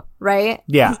show, right?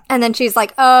 Yeah. And then she's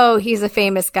like, oh, he's a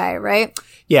famous guy, right?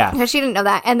 Yeah. Because she didn't know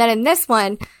that. And then in this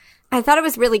one, I thought it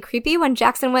was really creepy when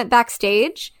Jackson went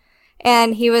backstage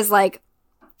and he was like,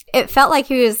 it felt like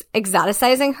he was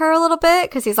exoticizing her a little bit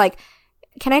because he's like,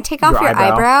 can I take off your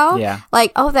eyebrow? Yeah.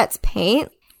 Like, oh, that's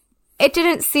paint. It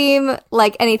didn't seem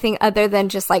like anything other than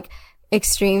just like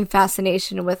extreme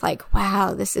fascination with like,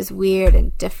 wow, this is weird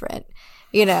and different,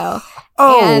 you know?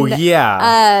 Oh,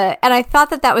 yeah. And I thought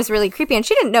that was really creepy. And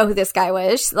she didn't know who this guy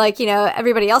was. Like, you know,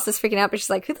 everybody else is freaking out, but she's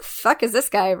like, who the fuck is this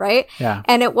guy, right? Yeah.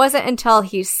 And it wasn't until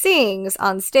he sings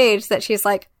on stage that she's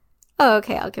like, oh,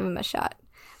 okay, I'll give him a shot.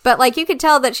 But like, you could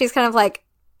tell that she's kind of like,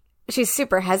 she's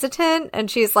super hesitant. And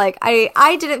she's like,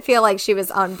 I didn't feel like she was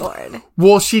on board.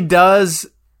 Well, she does.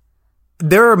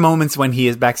 There are moments when he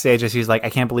is backstage and she's like, I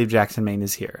can't believe Jackson Maine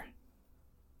is here.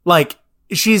 Like,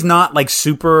 she's not like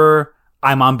super,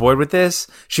 I'm on board with this.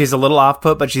 She's a little off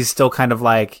put, but she's still kind of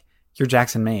like, you're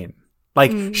Jackson Maine.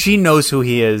 Like, she knows who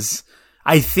he is.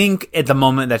 I think at the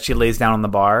moment that she lays down on the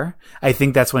bar, I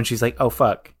think that's when she's like, oh,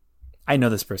 fuck, I know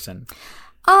this person.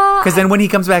 Because then when he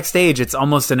comes backstage, it's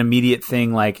almost an immediate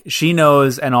thing. Like, she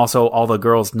knows, and also all the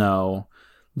girls know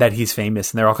that he's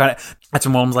famous, and they're all kind of, that's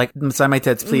when Willem's like, sign my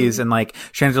tits, please. And like,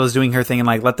 Shangela's doing her thing and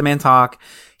like, let the man talk.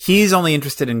 He's only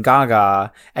interested in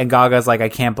Gaga, and Gaga's like, I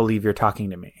can't believe you're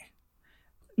talking to me.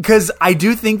 Because I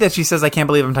do think that she says, I can't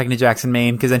believe I'm talking to Jackson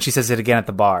Maine, because then she says it again at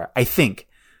the bar, I think.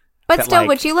 But that, still, like,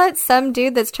 would you let some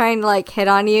dude that's trying to like hit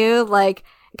on you, like,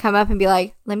 come up and be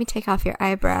like, let me take off your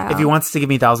eyebrow? If he wants to give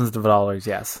me thousands of dollars,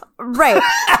 yes. Right.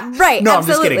 No,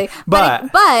 absolutely. I'm just kidding.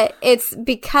 But it's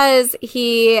because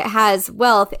he has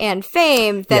wealth and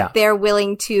fame that they're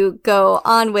willing to go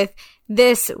on with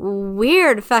this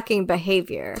weird fucking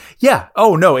behavior. Yeah.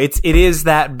 Oh no, it is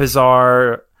that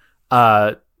bizarre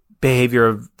behavior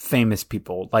of famous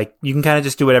people. Like, you can kind of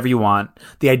just do whatever you want.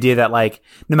 The idea that like,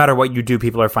 no matter what you do,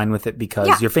 people are fine with it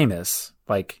because you're famous.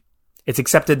 Like, it's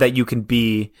accepted that you can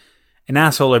be an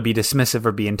asshole or be dismissive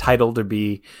or be entitled or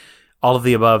be all of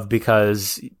the above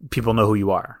because people know who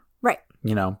you are. Right.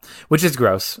 You know, which is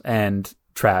gross and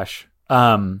trash.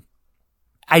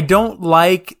 I don't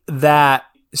like that.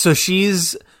 So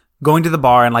she's going to the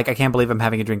bar and like, I can't believe I'm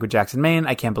having a drink with Jackson Maine.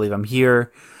 I can't believe I'm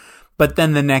here. But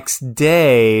then the next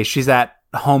day she's at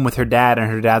home with her dad, and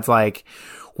her dad's like,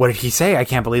 what did he say? I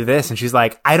can't believe this. And she's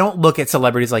like, I don't look at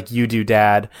celebrities like you do,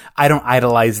 Dad. I don't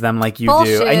idolize them like you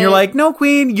Bullshit. do. And you're like, no,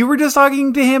 Queen, you were just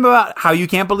talking to him about how you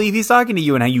can't believe he's talking to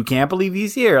you and how you can't believe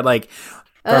he's here. Like,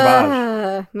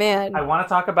 garbage. Man. I want to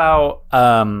talk about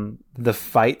the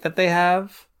fight that they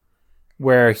have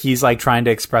where he's like trying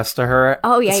to express to her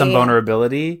some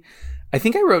vulnerability. I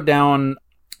think I wrote down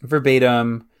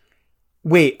verbatim.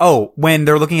 When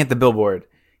they're looking at the billboard,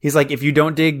 he's like, if you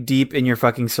don't dig deep in your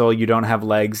fucking soul, you don't have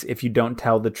legs. If you don't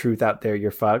tell the truth out there,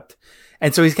 you're fucked.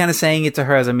 And so he's kind of saying it to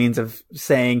her as a means of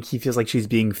saying he feels like she's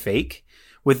being fake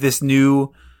with this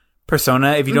new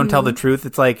persona. If you don't tell the truth,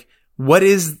 it's like, what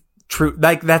is true?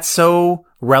 Like, that's so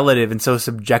relative and so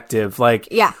subjective. Like,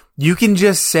 yeah, you can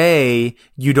just say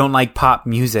you don't like pop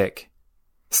music.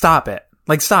 Stop it.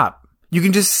 Like, stop. You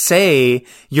can just say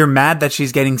you're mad that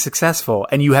she's getting successful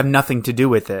and you have nothing to do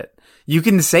with it. You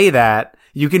can say that.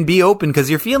 You can be open because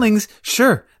your feelings,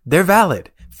 sure, they're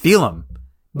valid. Feel them.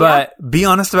 But be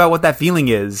honest about what that feeling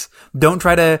is. Don't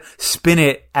try to spin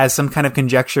it as some kind of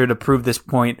conjecture to prove this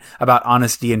point about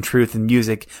honesty and truth in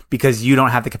music because you don't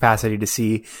have the capacity to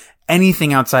see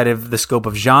anything outside of the scope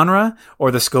of genre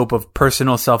or the scope of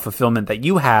personal self-fulfillment that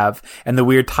you have and the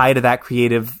weird tie to that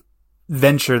creative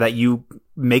venture that you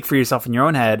make for yourself in your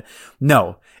own head.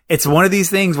 No, it's one of these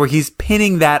things where he's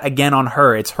pinning that again on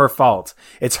her. It's her fault.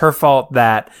 It's her fault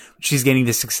that she's getting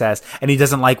this success and he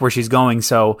doesn't like where she's going.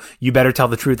 So you better tell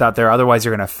the truth out there. Otherwise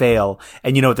you're going to fail.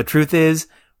 And you know what the truth is?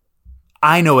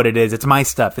 I know what it is. It's my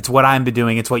stuff. It's what I'm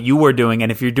doing. It's what you were doing.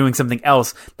 And if you're doing something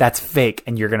else, that's fake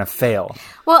and you're going to fail.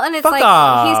 Well, and it's Fuck like,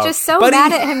 off, he's just so buddy.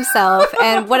 mad at himself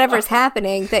and whatever's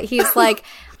happening that he's like,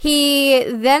 he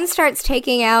then starts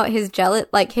taking out his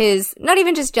not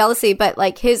even just jealousy, but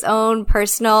like his own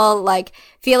personal, like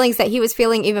feelings that he was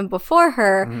feeling even before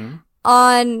her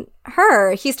on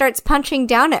her. He starts punching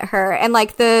down at her. And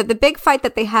like the big fight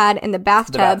that they had in the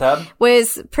bathtub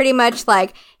was pretty much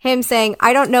like him saying,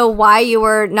 I don't know why you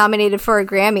were nominated for a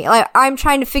Grammy. Like, I'm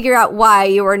trying to figure out why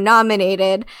you were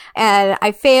nominated and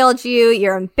I failed you.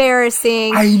 You're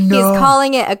embarrassing. I know. He's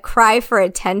calling it a cry for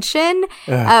attention,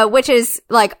 which is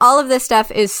like, all of this stuff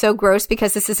is so gross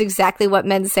because this is exactly what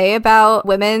men say about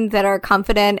women that are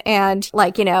confident and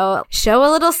like, you know, show a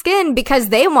little skin because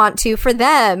they want to for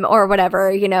them or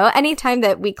whatever, you know. Anytime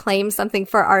that we claim something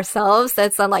for ourselves,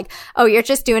 that's on like, oh, you're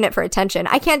just doing it for attention.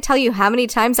 I can't tell you how many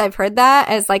times I've heard that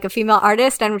as like a female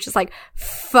artist and I'm just like,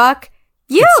 fuck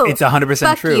you. It's 100%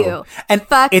 fuck true. You. And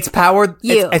fuck it's power.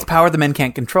 you. It's power the men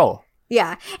can't control.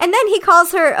 Yeah. And then he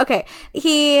calls her,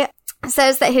 he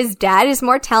says that his dad is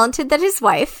more talented than his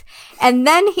wife. And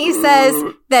then he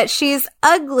says that she's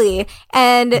ugly.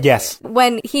 And yes,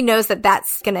 when he knows that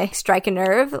that's going to strike a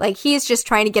nerve, like he's just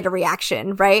trying to get a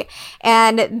reaction, right?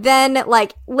 And then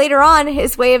like later on,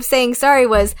 his way of saying sorry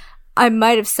was, I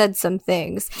might have said some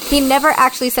things. He never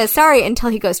actually says sorry until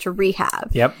he goes to rehab.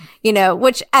 Yep. You know,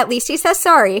 which at least he says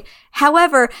sorry.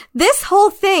 However, this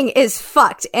whole thing is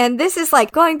fucked. And this is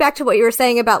like going back to what you were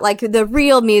saying about like the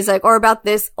real music or about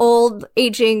this old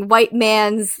aging white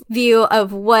man's view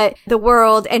of what the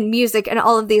world and music and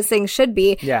all of these things should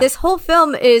be. Yeah. This whole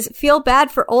film is feel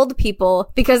bad for old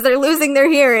people because they're losing their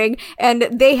hearing and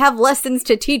they have lessons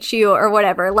to teach you or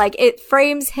whatever. Like it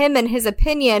frames him and his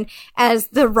opinion as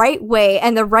the right way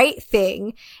and the right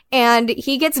thing. And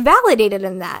he gets validated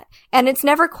in that. And it's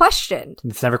never questioned.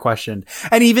 It's never questioned.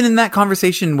 And even in that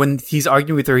conversation, when he's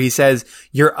arguing with her, he says,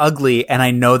 you're ugly and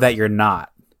I know that you're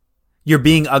not. You're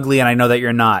being ugly and I know that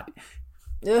you're not.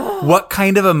 Ugh. What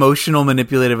kind of emotional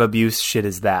manipulative abuse shit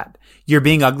is that? You're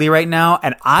being ugly right now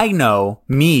and I know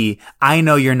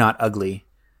you're not ugly.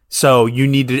 So you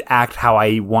need to act how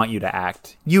I want you to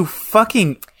act. You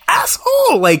fucking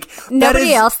asshole! Like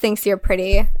nobody else thinks you're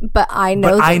pretty, but I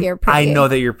know that you're pretty. I know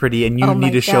that you're pretty, and you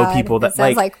need to show people that.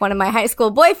 Sounds like one of my high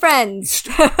school boyfriends.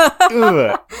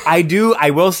 I do.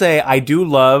 I will say I do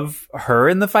love her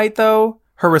in the fight, though.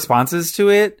 Her responses to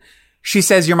it. She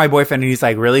says, "You're my boyfriend," and he's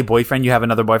like, "Really, boyfriend? You have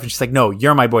another boyfriend?" She's like, "No,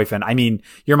 you're my boyfriend. I mean,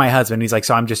 you're my husband." And he's like,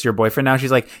 "So I'm just your boyfriend now?"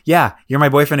 She's like, "Yeah, you're my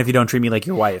boyfriend if you don't treat me like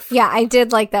your wife." Yeah, I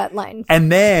did like that line.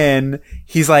 And then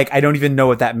he's like, "I don't even know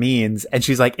what that means," and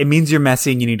she's like, "It means you're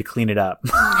messy and you need to clean it up."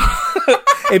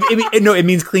 It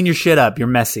means clean your shit up. You're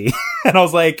messy. And I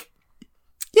was like,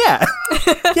 "Yeah,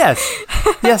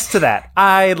 yes to that.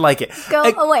 I like it." Go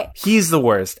away. He's the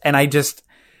worst, and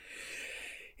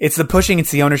it's the pushing,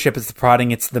 it's the ownership, it's the prodding,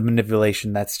 it's the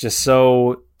manipulation that's just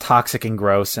so toxic and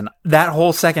gross. And that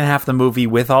whole second half of the movie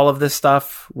with all of this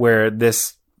stuff where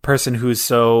this person who's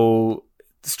so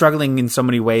struggling in so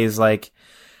many ways, like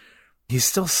he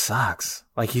still sucks.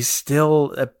 Like, he's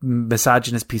still a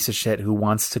misogynist piece of shit who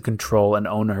wants to control and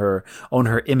own her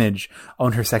image,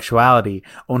 own her sexuality,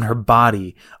 own her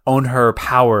body, own her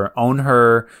power, own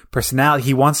her personality.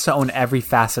 He wants to own every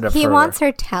facet of her. He wants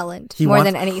her talent more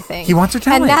than anything. He wants her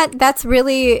talent. And that's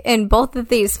really, in both of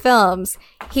these films,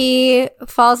 he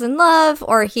falls in love,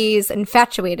 or he's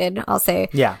infatuated, I'll say.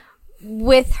 Yeah.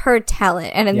 With her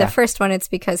talent. And in the first one, it's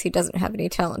because he doesn't have any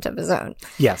talent of his own.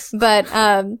 Yes.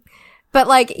 But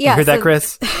like, yeah. You hear that,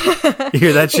 Chris? You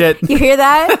hear that shit? You hear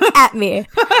that? At me.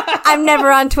 I'm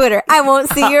never on Twitter. I won't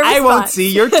see your response. I won't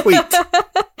see your tweet.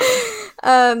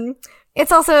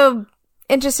 It's also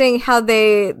interesting how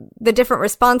the different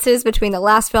responses between the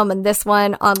last film and this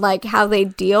one on like how they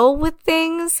deal with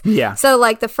things. Yeah. So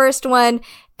like the first one,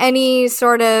 any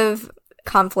sort of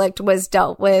conflict was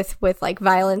dealt with like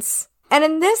violence. And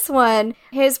in this one,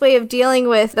 his way of dealing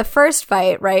with the first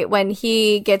fight, right, when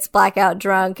he gets blackout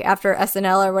drunk after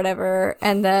SNL or whatever,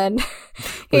 and then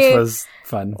which was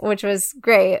fun. Which was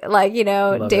great. Like, you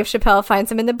know, Love Dave Chappelle finds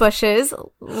him in the bushes,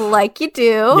 like you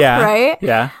do, yeah, right?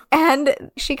 Yeah. And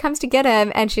she comes to get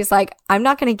him, and she's like, I'm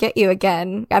not going to get you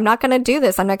again. I'm not going to do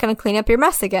this. I'm not going to clean up your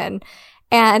mess again.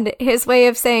 And his way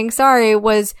of saying sorry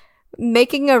was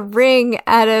making a ring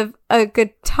out of a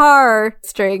guitar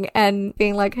string and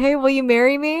being like, hey, will you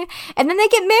marry me? And then they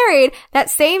get married that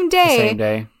same day. The same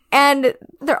day. And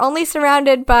they're only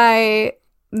surrounded by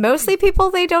mostly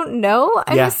people they don't know,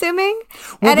 I'm assuming.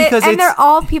 Well, and they're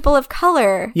all people of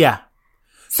color. Yeah.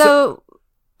 So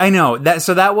I know that.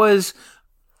 So that was,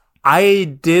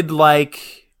 I did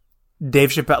like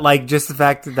Dave Chappelle, like just the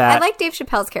fact that I like Dave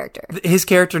Chappelle's character, his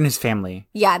character and his family.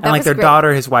 Yeah, that and like was their great.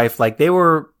 daughter, his wife, like they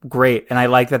were great, and I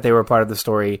like that they were part of the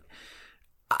story.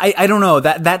 I don't know,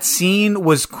 that scene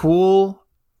was cool.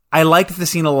 I liked the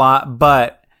scene a lot,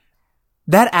 but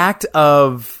that act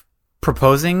of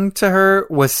proposing to her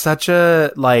was such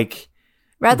a like.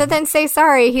 Rather than say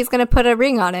sorry, he's going to put a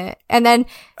ring on it, and then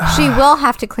she will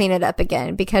have to clean it up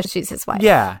again because she's his wife.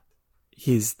 Yeah,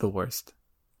 he's the worst.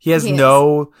 He has He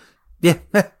no. Yeah.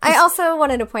 I also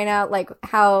wanted to point out like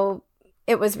how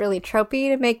it was really tropey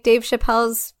to make Dave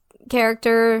Chappelle's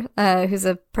character, who's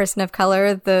a person of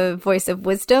color, the voice of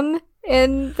wisdom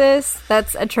in this.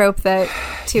 That's a trope that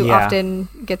too often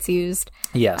gets used.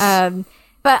 Yes.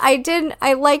 But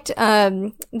I liked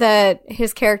that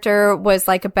his character was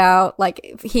like about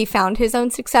like he found his own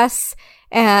success.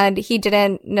 And he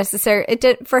didn't necessarily, it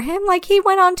did for him, like he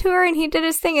went on tour and he did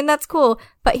his thing and that's cool,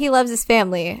 but he loves his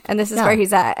family and this is where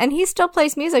he's at. And he still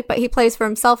plays music, but he plays for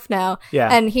himself now. Yeah.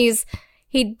 And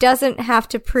he doesn't have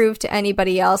to prove to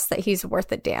anybody else that he's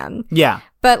worth a damn. Yeah.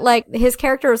 But like his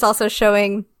character was also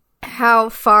showing how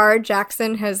far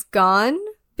Jackson has gone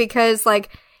because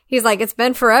like, he's like, it's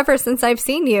been forever since I've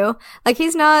seen you. Like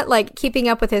he's not like keeping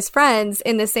up with his friends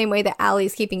in the same way that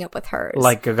Allie's keeping up with hers.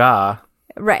 Like Gaga.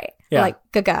 Right. Yeah.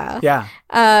 Like Gaga. Yeah.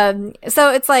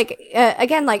 So it's like,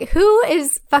 again, like who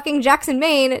is fucking Jackson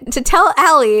Maine to tell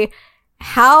Allie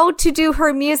how to do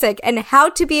her music and how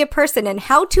to be a person and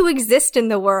how to exist in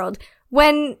the world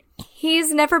when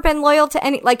he's never been loyal to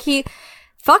any, like he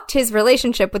fucked his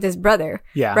relationship with his brother.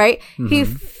 Yeah. Right? Mm-hmm. He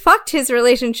fucked his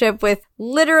relationship with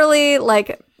literally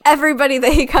like everybody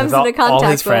that he comes into contact with. All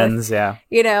his friends, yeah.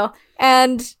 You know,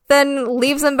 and then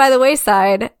leaves them by the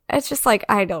wayside. It's just like,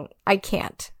 I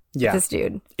can't. Yeah. This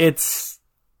dude. It's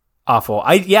awful.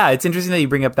 It's interesting that you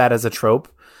bring up that as a trope,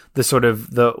 the sort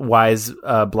of the wise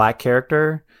black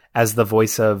character as the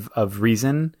voice of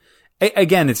reason.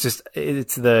 Again, it's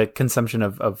the consumption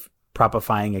of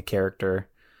propifying a character.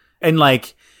 And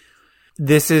like,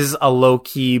 this is a low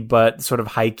key but sort of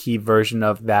high key version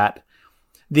of that.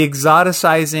 The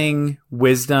exoticizing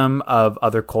wisdom of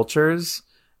other cultures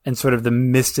and sort of the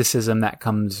mysticism that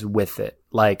comes with it.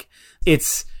 Like,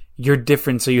 you're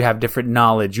different, so you have different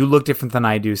knowledge. You look different than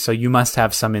I do, so you must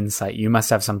have some insight. You must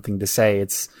have something to say.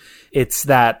 It's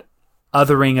that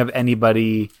othering of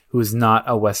anybody who's not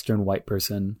a Western white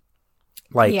person.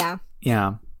 Like, yeah.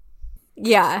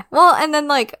 Yeah. Well, and then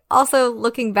like also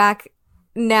looking back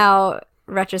now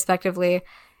retrospectively,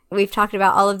 we've talked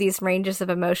about all of these ranges of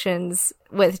emotions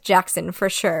with Jackson for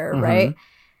sure, Mm-hmm. right?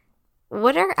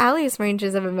 What are Allie's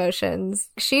ranges of emotions?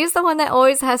 She's the one that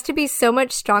always has to be so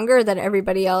much stronger than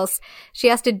everybody else. She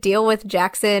has to deal with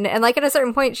Jackson. And like at a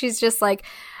certain point, she's just like,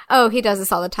 oh, he does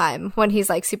this all the time when he's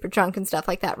like super drunk and stuff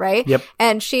like that, right? Yep.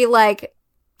 And she like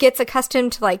gets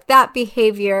accustomed to like that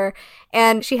behavior.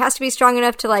 And she has to be strong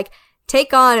enough to like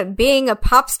take on being a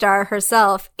pop star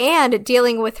herself and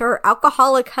dealing with her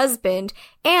alcoholic husband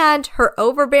and her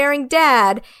overbearing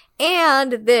dad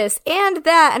and this and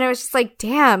that. And I was just like,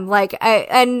 damn, like,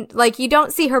 you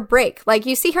don't see her break. Like,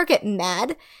 you see her get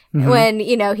mad when,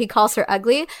 you know, he calls her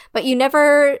ugly, but you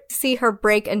never see her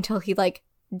break until he, like,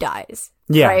 dies.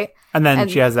 Yeah. Right? And then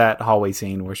she has that hallway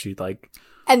scene where she, like,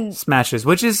 and smashes,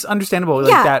 which is understandable.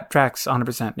 Like, that tracks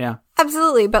 100%. Yeah.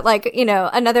 Absolutely. But, like, you know,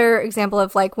 another example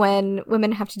of, like, when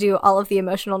women have to do all of the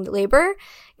emotional labor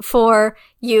for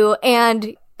you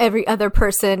and every other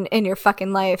person in your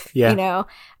fucking life, you know,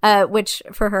 which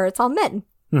for her, it's all men,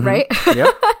 right?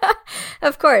 Yep.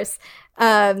 Of course.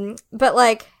 But,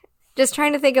 like, just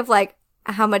trying to think of, like,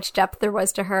 how much depth there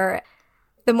was to her.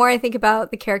 The more I think about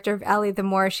the character of Allie, the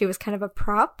more she was kind of a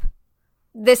prop.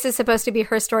 This is supposed to be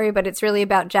her story, but it's really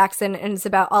about Jackson, and it's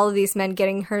about all of these men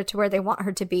getting her to where they want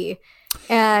her to be.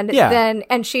 And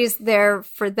and she's there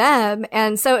for them.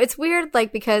 And so it's weird,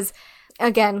 like, because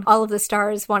again, all of the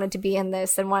stars wanted to be in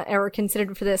this and were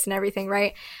considered for this and everything,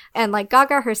 right? And, like,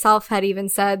 Gaga herself had even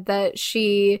said that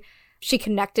she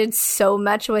connected so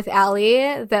much with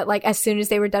Allie that, like, as soon as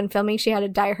they were done filming, she had to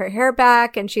dye her hair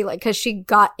back, and she, like, because she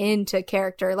got into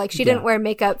character. Like, she didn't wear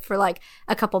makeup for, like,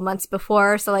 a couple months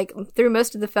before. So, like, through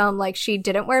most of the film, like, she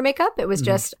didn't wear makeup. It was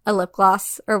just a lip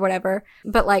gloss or whatever.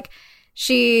 But, like,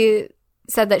 she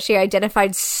said that she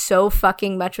identified so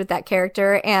fucking much with that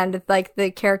character, and, like,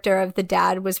 the character of the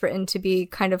dad was written to be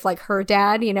kind of like her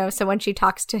dad, you know. So when she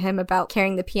talks to him about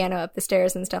carrying the piano up the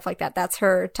stairs and stuff like that, that's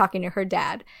her talking to her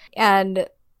dad, and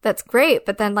that's great.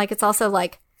 But then, like, it's also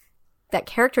like that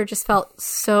character just felt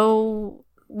so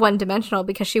one-dimensional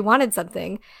because she wanted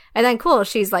something, and then cool,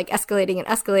 she's, like,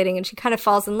 escalating and she kind of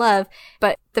falls in love,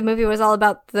 but the movie was all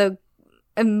about the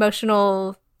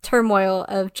emotional turmoil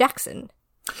of Jackson.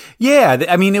 Yeah,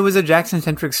 I mean, it was a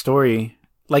Jackson-centric story.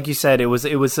 Like you said, it was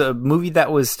a movie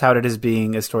that was touted as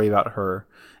being a story about her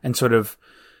and sort of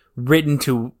written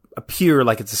to appear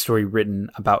like it's a story written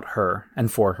about her and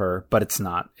for her, but it's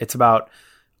not. It's about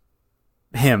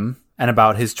him and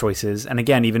about his choices. And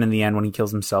again, even in the end when he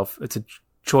kills himself, it's a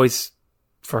choice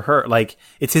for her. Like,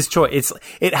 it's his choice.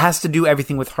 It has to do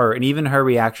everything with her, and even her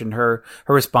reaction, her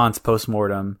response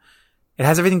post-mortem, it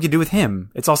has everything to do with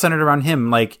him. It's all centered around him.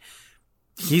 Like,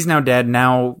 he's now dead.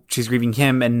 Now she's grieving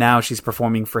him, and now she's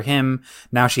performing for him.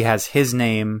 Now she has his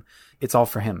name. It's all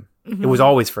for him. It was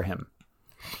always for him.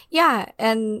 Yeah,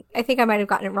 and I think I might have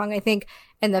gotten it wrong. I think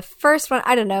in the first one,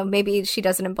 I don't know, maybe she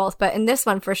does it in both, but in this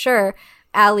one for sure,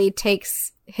 Allie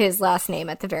takes his last name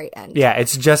at the very end. Yeah,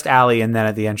 it's just Allie, and then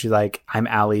at the end she's like, I'm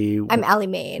Allie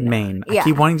Maine. Yeah. I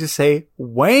keep wanting to say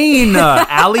Wayne.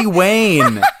 Allie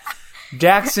Wayne.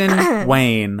 Jackson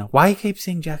Wayne. Why keep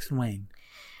saying Jackson Wayne?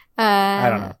 I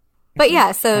don't know. But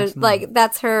yeah, so like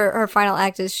that's her final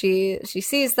act is she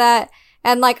sees that,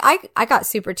 and like I got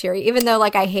super teary, even though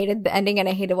like I hated the ending and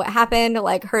I hated what happened.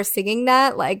 Like her singing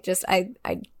that, like just I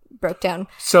broke down.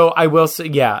 So I will say,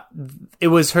 yeah, it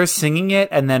was her singing it,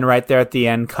 and then right there at the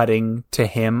end, cutting to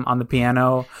him on the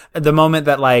piano. The moment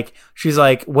that like she's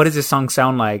like, "What does this song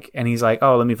sound like?" and he's like,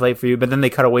 "Oh, let me play it for you." But then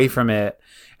they cut away from it,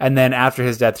 and then after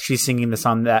his death, she's singing the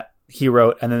song that he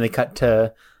wrote, and then they cut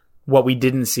to what we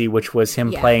didn't see, which was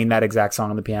him playing that exact song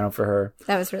on the piano for her.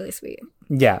 That was really sweet.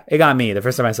 Yeah, it got me. The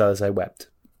first time I saw this, I wept.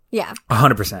 Yeah.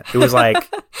 100%. It was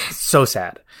like so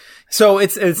sad. So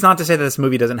it's not to say that this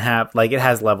movie doesn't have, like, it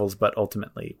has levels, but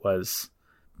ultimately was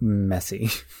messy.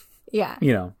 Yeah.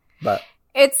 You know, but.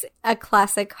 It's a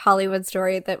classic Hollywood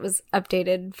story that was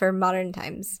updated for modern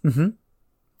times. Mm-hmm.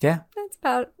 Yeah. That's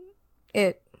about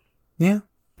it. Yeah.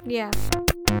 Yeah.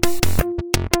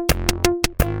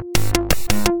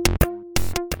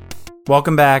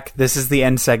 Welcome back. This is the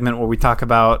end segment where we talk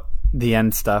about the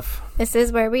end stuff. This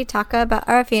is where we talk about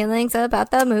our feelings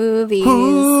about the movies.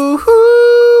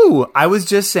 Woo-hoo! I was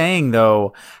just saying,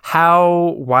 though,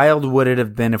 how wild would it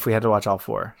have been if we had to watch all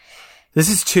four? This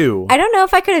is 2. I don't know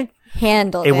if I could have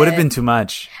handled it. It would have been too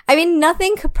much. I mean,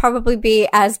 nothing could probably be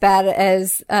as bad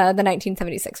as the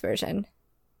 1976 version.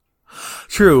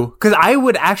 True. Because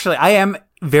I am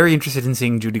very interested in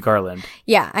seeing Judy Garland.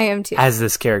 Yeah, I am too. As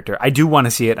this character. I do want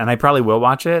to see it, and I probably will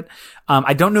watch it.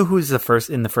 I don't know who's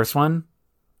in the first one,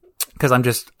 because I'm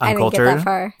just uncultured. I didn't get that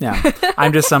far. Yeah.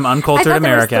 I'm just some uncultured I thought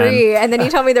American. There was 3, and then you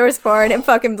told me there was 4, and it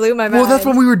fucking blew my mind. Well, that's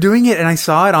when we were doing it, and I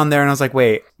saw it on there, and I was like,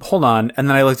 wait, hold on. And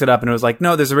then I looked it up, and it was like,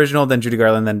 no, there's original, then Judy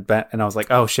Garland, then Ben. And I was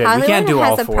like, oh shit, Hollywood we can't do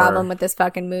all 4. has a problem with this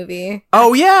fucking movie.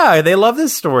 Oh yeah, they love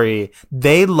this story.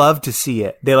 They love to see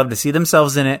it. They love to see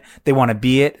themselves in it. They want to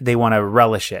be it. They want to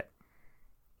relish it.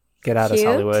 Get out of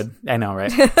Hollywood. I know,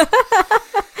 right?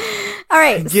 All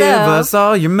right, Give us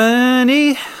all your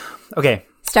money. Okay.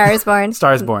 Star is Born.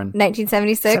 Star is Born.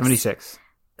 1976. 76.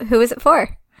 Who was it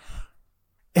for?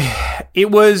 It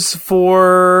was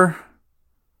for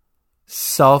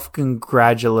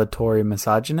self-congratulatory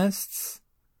misogynists.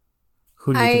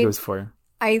 Who do you think it was for?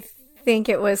 I think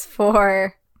it was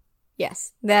for,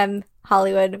 yes, them,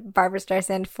 Hollywood, Barbara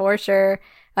Streisand, for sure.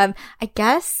 I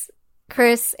guess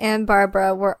Chris and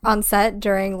Barbara were on set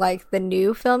during like the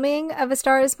new filming of A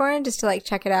Star Is Born just to like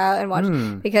check it out and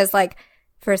watch because like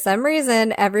for some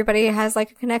reason everybody has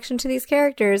like a connection to these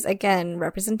characters. Again,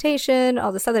 representation,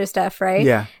 all this other stuff, right?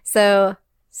 Yeah. So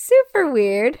super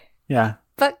weird. Yeah.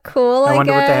 But cool, I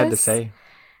wonder guess. what they had to say.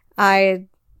 I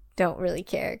don't really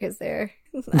care because they're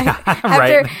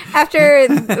Right. after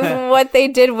what they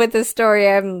did with the story,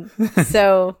 I'm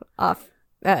so off.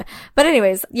 But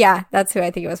anyways, yeah, that's who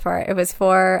I think it was for. It was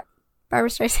for Barbara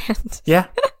Streisand. Yeah.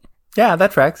 Yeah,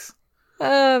 that tracks.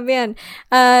 Oh, man.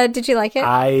 Did you like it?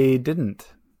 I didn't.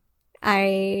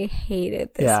 I hated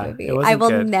this movie. It wasn't I will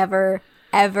good. never,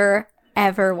 ever,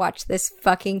 ever watch this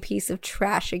fucking piece of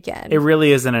trash again. It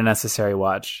really isn't a necessary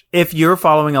watch. If you're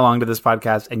following along to this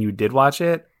podcast and you did watch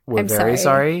it, we're I'm very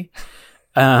sorry.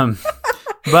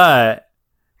 But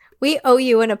we owe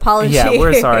you an apology. yeah,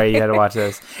 we're sorry you had to watch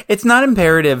this. It's not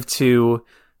imperative to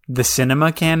the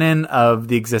cinema canon of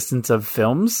the existence of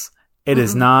films. It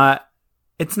is not.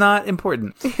 It's not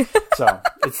important. So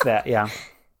it's that. Yeah.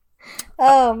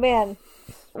 Oh, man.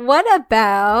 What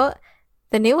about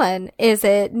the new one? Is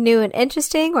it new and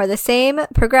interesting or the same,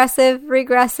 progressive,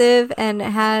 regressive, and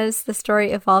has the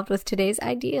story evolved with today's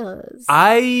ideas?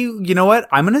 You know what?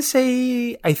 I'm going to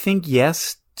say, I think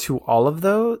yes to all of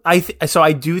those. So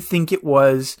I do think it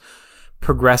was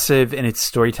progressive in its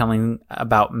storytelling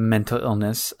about mental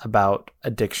illness, about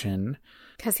addiction.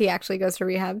 Because he actually goes to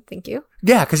rehab. Thank you.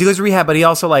 Yeah, because he goes to rehab, but he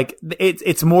also like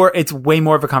it's way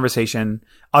more of a conversation.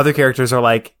 Other characters are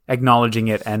like acknowledging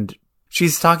it, and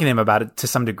she's talking to him about it to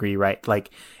some degree, right? Like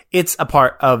it's a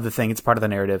part of the thing. It's part of the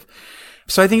narrative.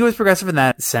 So I think it was progressive in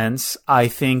that sense. I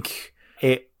think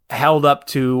it held up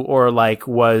to or like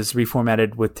was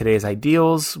reformatted with today's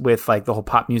ideals, with like the whole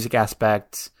pop music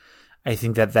aspect. I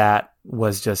think that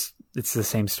was just, it's the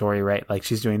same story, right? Like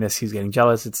she's doing this, he's getting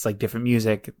jealous. It's like different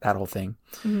music, that whole thing.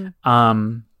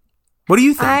 Mm-hmm. What do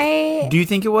you think? Do you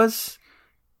think it was?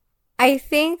 I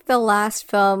think the last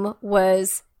film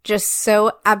was just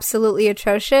so absolutely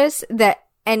atrocious that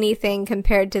anything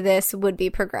compared to this would be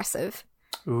progressive.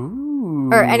 Ooh.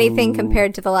 Or anything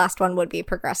compared to the last one would be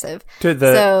progressive.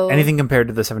 Anything compared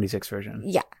to the 76 version.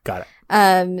 Yeah. Got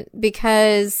it.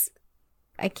 Because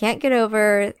I can't get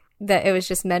over that it was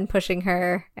just men pushing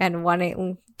her and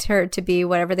wanting her to be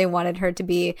whatever they wanted her to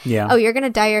be. Yeah. Oh, you're going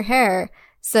to dye your hair.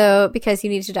 So because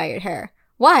you need to dye your hair.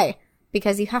 Why?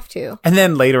 Because you have to. And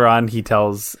then later on, he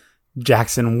tells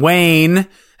Jackson Wayne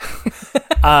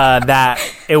that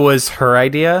it was her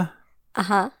idea.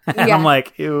 Uh-huh. And Yeah. I'm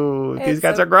like, ew, these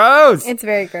guys are gross. It's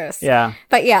very gross. Yeah.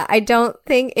 But yeah, I don't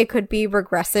think it could be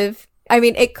regressive. I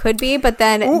mean, it could be, but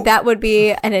then that would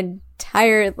be an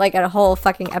entire, like a whole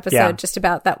fucking episode just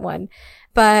about that one.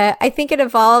 But I think it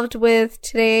evolved with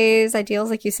today's ideals,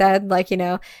 like you said, like, you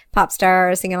know, pop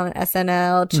star singing on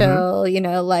SNL, chill, you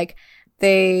know, like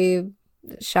they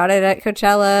shot it at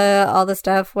Coachella, all the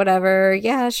stuff, whatever.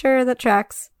 Yeah, sure, that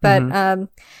tracks. But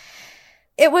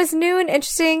it was new and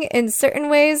interesting in certain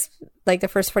ways. Like the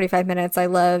first 45 minutes, I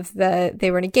love that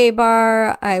they were in a gay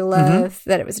bar. I love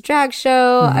that it was a drag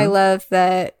show. I love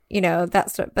that, you know, that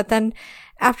stuff. But then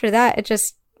after that, it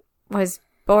just was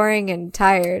boring and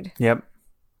tired. Yep.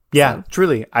 Yeah,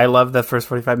 truly. I love the first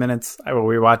 45 minutes. I will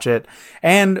rewatch it.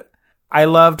 And I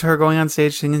loved her going on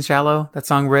stage singing Shallow. That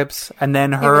song rips. And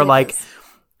then her really like does.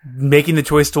 making the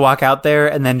choice to walk out there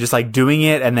and then just like doing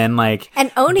it and then like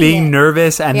And owning being it.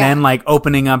 nervous and Yeah. then like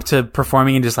opening up to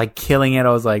performing and just like killing it.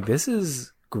 I was like, this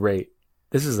is great.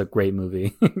 This is a great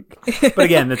movie. But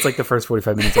again, it's like the first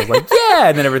 45 minutes. I was like, yeah.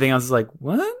 And then everything else is like,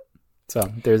 what? So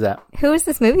there's that. Who is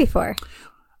this movie for?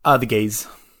 The gays.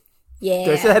 Yeah.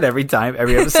 Do I say that every time,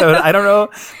 every episode? I don't know.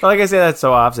 But like I say that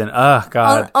so often. Oh,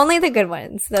 God. Only the good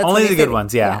ones. That's Only what the I good say.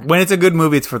 ones, yeah. When it's a good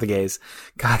movie, it's for the gays.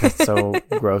 God, that's so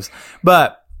gross.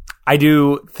 But I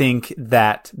do think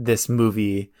that this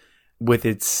movie, with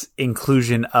its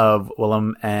inclusion of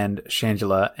Willem and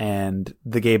Shangela and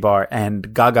the gay bar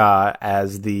and Gaga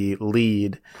as the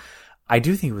lead, I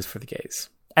do think it was for the gays.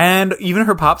 And even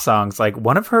her pop songs, like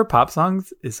one of her pop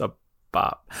songs is a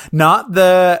bop. Not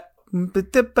the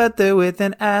with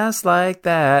an ass like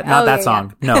that. Not that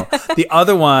song. No. The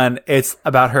other one, it's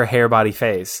about her hair, body,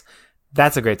 face.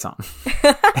 That's a great song.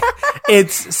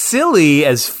 It's silly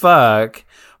as fuck,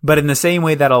 but in the same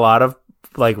way that a lot of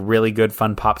like really good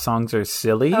fun pop songs are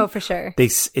silly. Oh, for sure.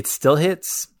 It still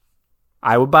hits.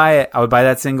 I would buy it. I would buy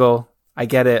that single. I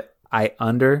get it. I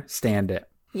understand it.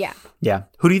 Yeah. Yeah.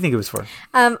 Who do you think it was for?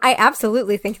 I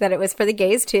absolutely think that it was for the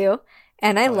gays too.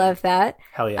 And I love that.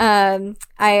 Hell yeah.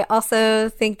 I also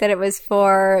think that it was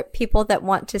for people that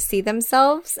want to see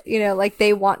themselves, you know, like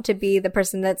they want to be the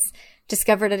person that's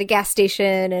discovered at a gas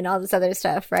station and all this other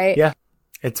stuff, right? Yeah.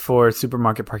 It's for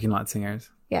supermarket parking lot singers.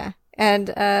 Yeah. And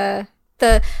the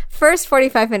first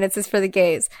 45 minutes is for the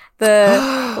gays.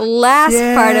 The last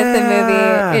part of the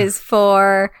movie is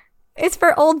for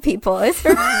old people. It's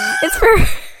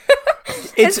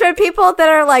for people that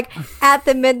are like at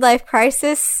the midlife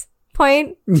crisis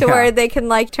point to where they can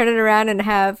like turn it around and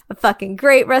have a fucking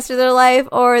great rest of their life,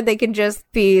 or they can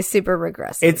just be super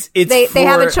regressive. They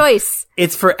have a choice.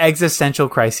 It's for existential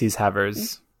crises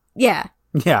havers. Yeah.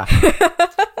 Yeah.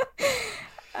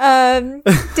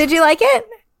 Did you like it?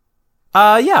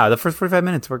 Yeah, the first 45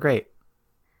 minutes were great.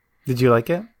 Did you like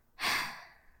it?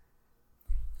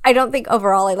 I don't think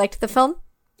overall I liked the film.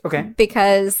 Okay.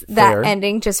 Because that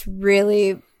ending just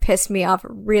really pissed me off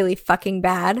really fucking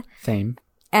bad. Same.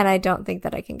 And I don't think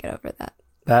that I can get over that.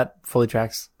 That fully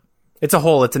tracks. It's a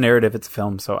whole, it's a narrative, it's a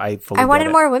film, so I wanted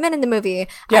more women in the movie.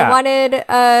 Yeah. I wanted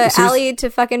Allie to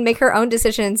fucking make her own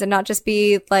decisions and not just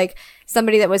be like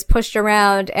somebody that was pushed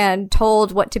around and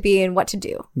told what to be and what to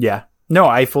do. Yeah. No,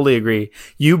 I fully agree.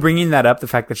 You bringing that up, the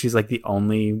fact that she's like the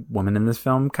only woman in this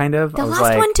film, kind of. The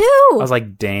last one too. I was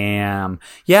like, damn.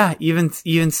 Yeah, even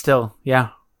still, yeah.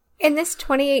 In this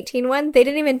 2018 one, they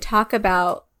didn't even talk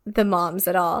about the moms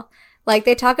at all. Like,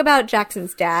 they talk about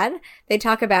Jackson's dad. They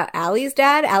talk about Allie's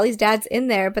dad. Allie's dad's in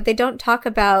there, but they don't talk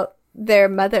about their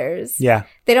mothers. Yeah.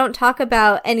 They don't talk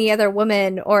about any other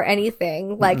woman or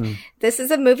anything. Like, this is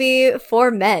a movie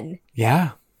for men.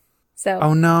 Yeah. So.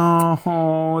 Oh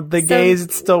no, the gays,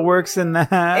 it still works in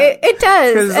that. It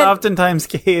does. Because oftentimes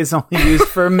gay is only used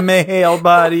for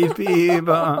male-bodied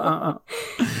people.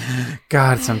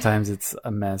 God, sometimes it's a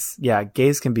mess. Yeah,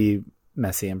 gays can be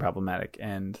messy and problematic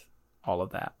and all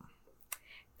of that.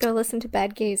 Go listen to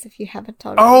Bad Gays if you haven't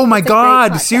already. Oh my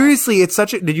God, seriously, it's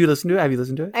such a... Did you listen to it? Have you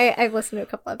listened to it? I've listened to a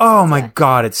couple episodes. Oh my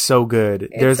God, it's so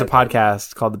good. There's a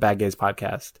podcast called the Bad Gays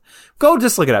Podcast. Go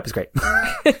just look it up. It's great.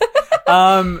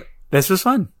 This was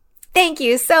fun. Thank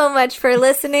you so much for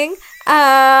listening.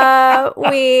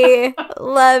 We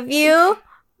love you.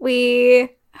 We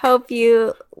hope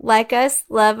you like us,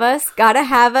 love us, gotta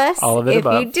have us. All of it If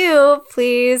above. you do,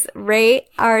 please rate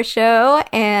our show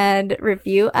and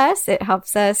review us. It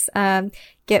helps us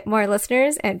get more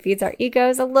listeners and feeds our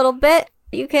egos a little bit.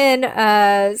 You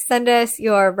can send us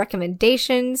your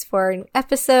recommendations for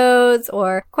episodes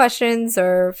or questions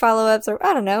or follow-ups or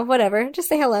I don't know, whatever. Just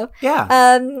say hello.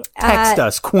 Yeah. Text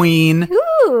us, queen.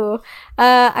 Ooh.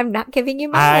 I'm not giving you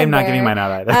my number. I'm not giving mine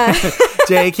out either.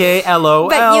 JKLOL.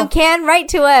 But you can write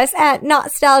to us at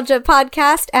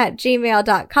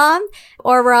nostalgiapodcast@gmail.com,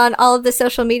 or we're on all of the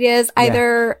social medias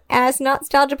either as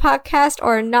Nostalgia Podcast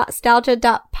or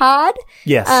nostalgia.pod.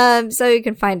 Yes. So you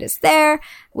can find us there.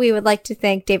 We would like to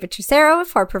thank David Tricero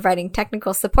for providing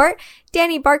technical support,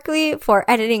 Danny Barkley for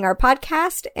editing our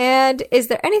podcast, and is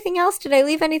there anything else? Did I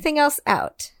leave anything else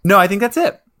out? No, I think that's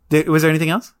it. Was there anything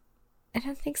else? I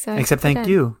don't think so. Except thank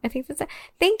you. I think that's it.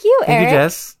 Thank you, Eric. Thank you,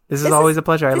 Jess. This is always a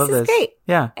pleasure. I love this. This is great.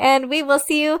 Yeah. And we will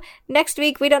see you next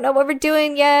week. We don't know what we're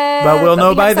doing yet. But we'll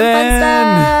know by have some then.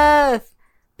 fun stuff.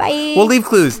 Bye. We'll leave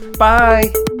clues.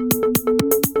 Bye.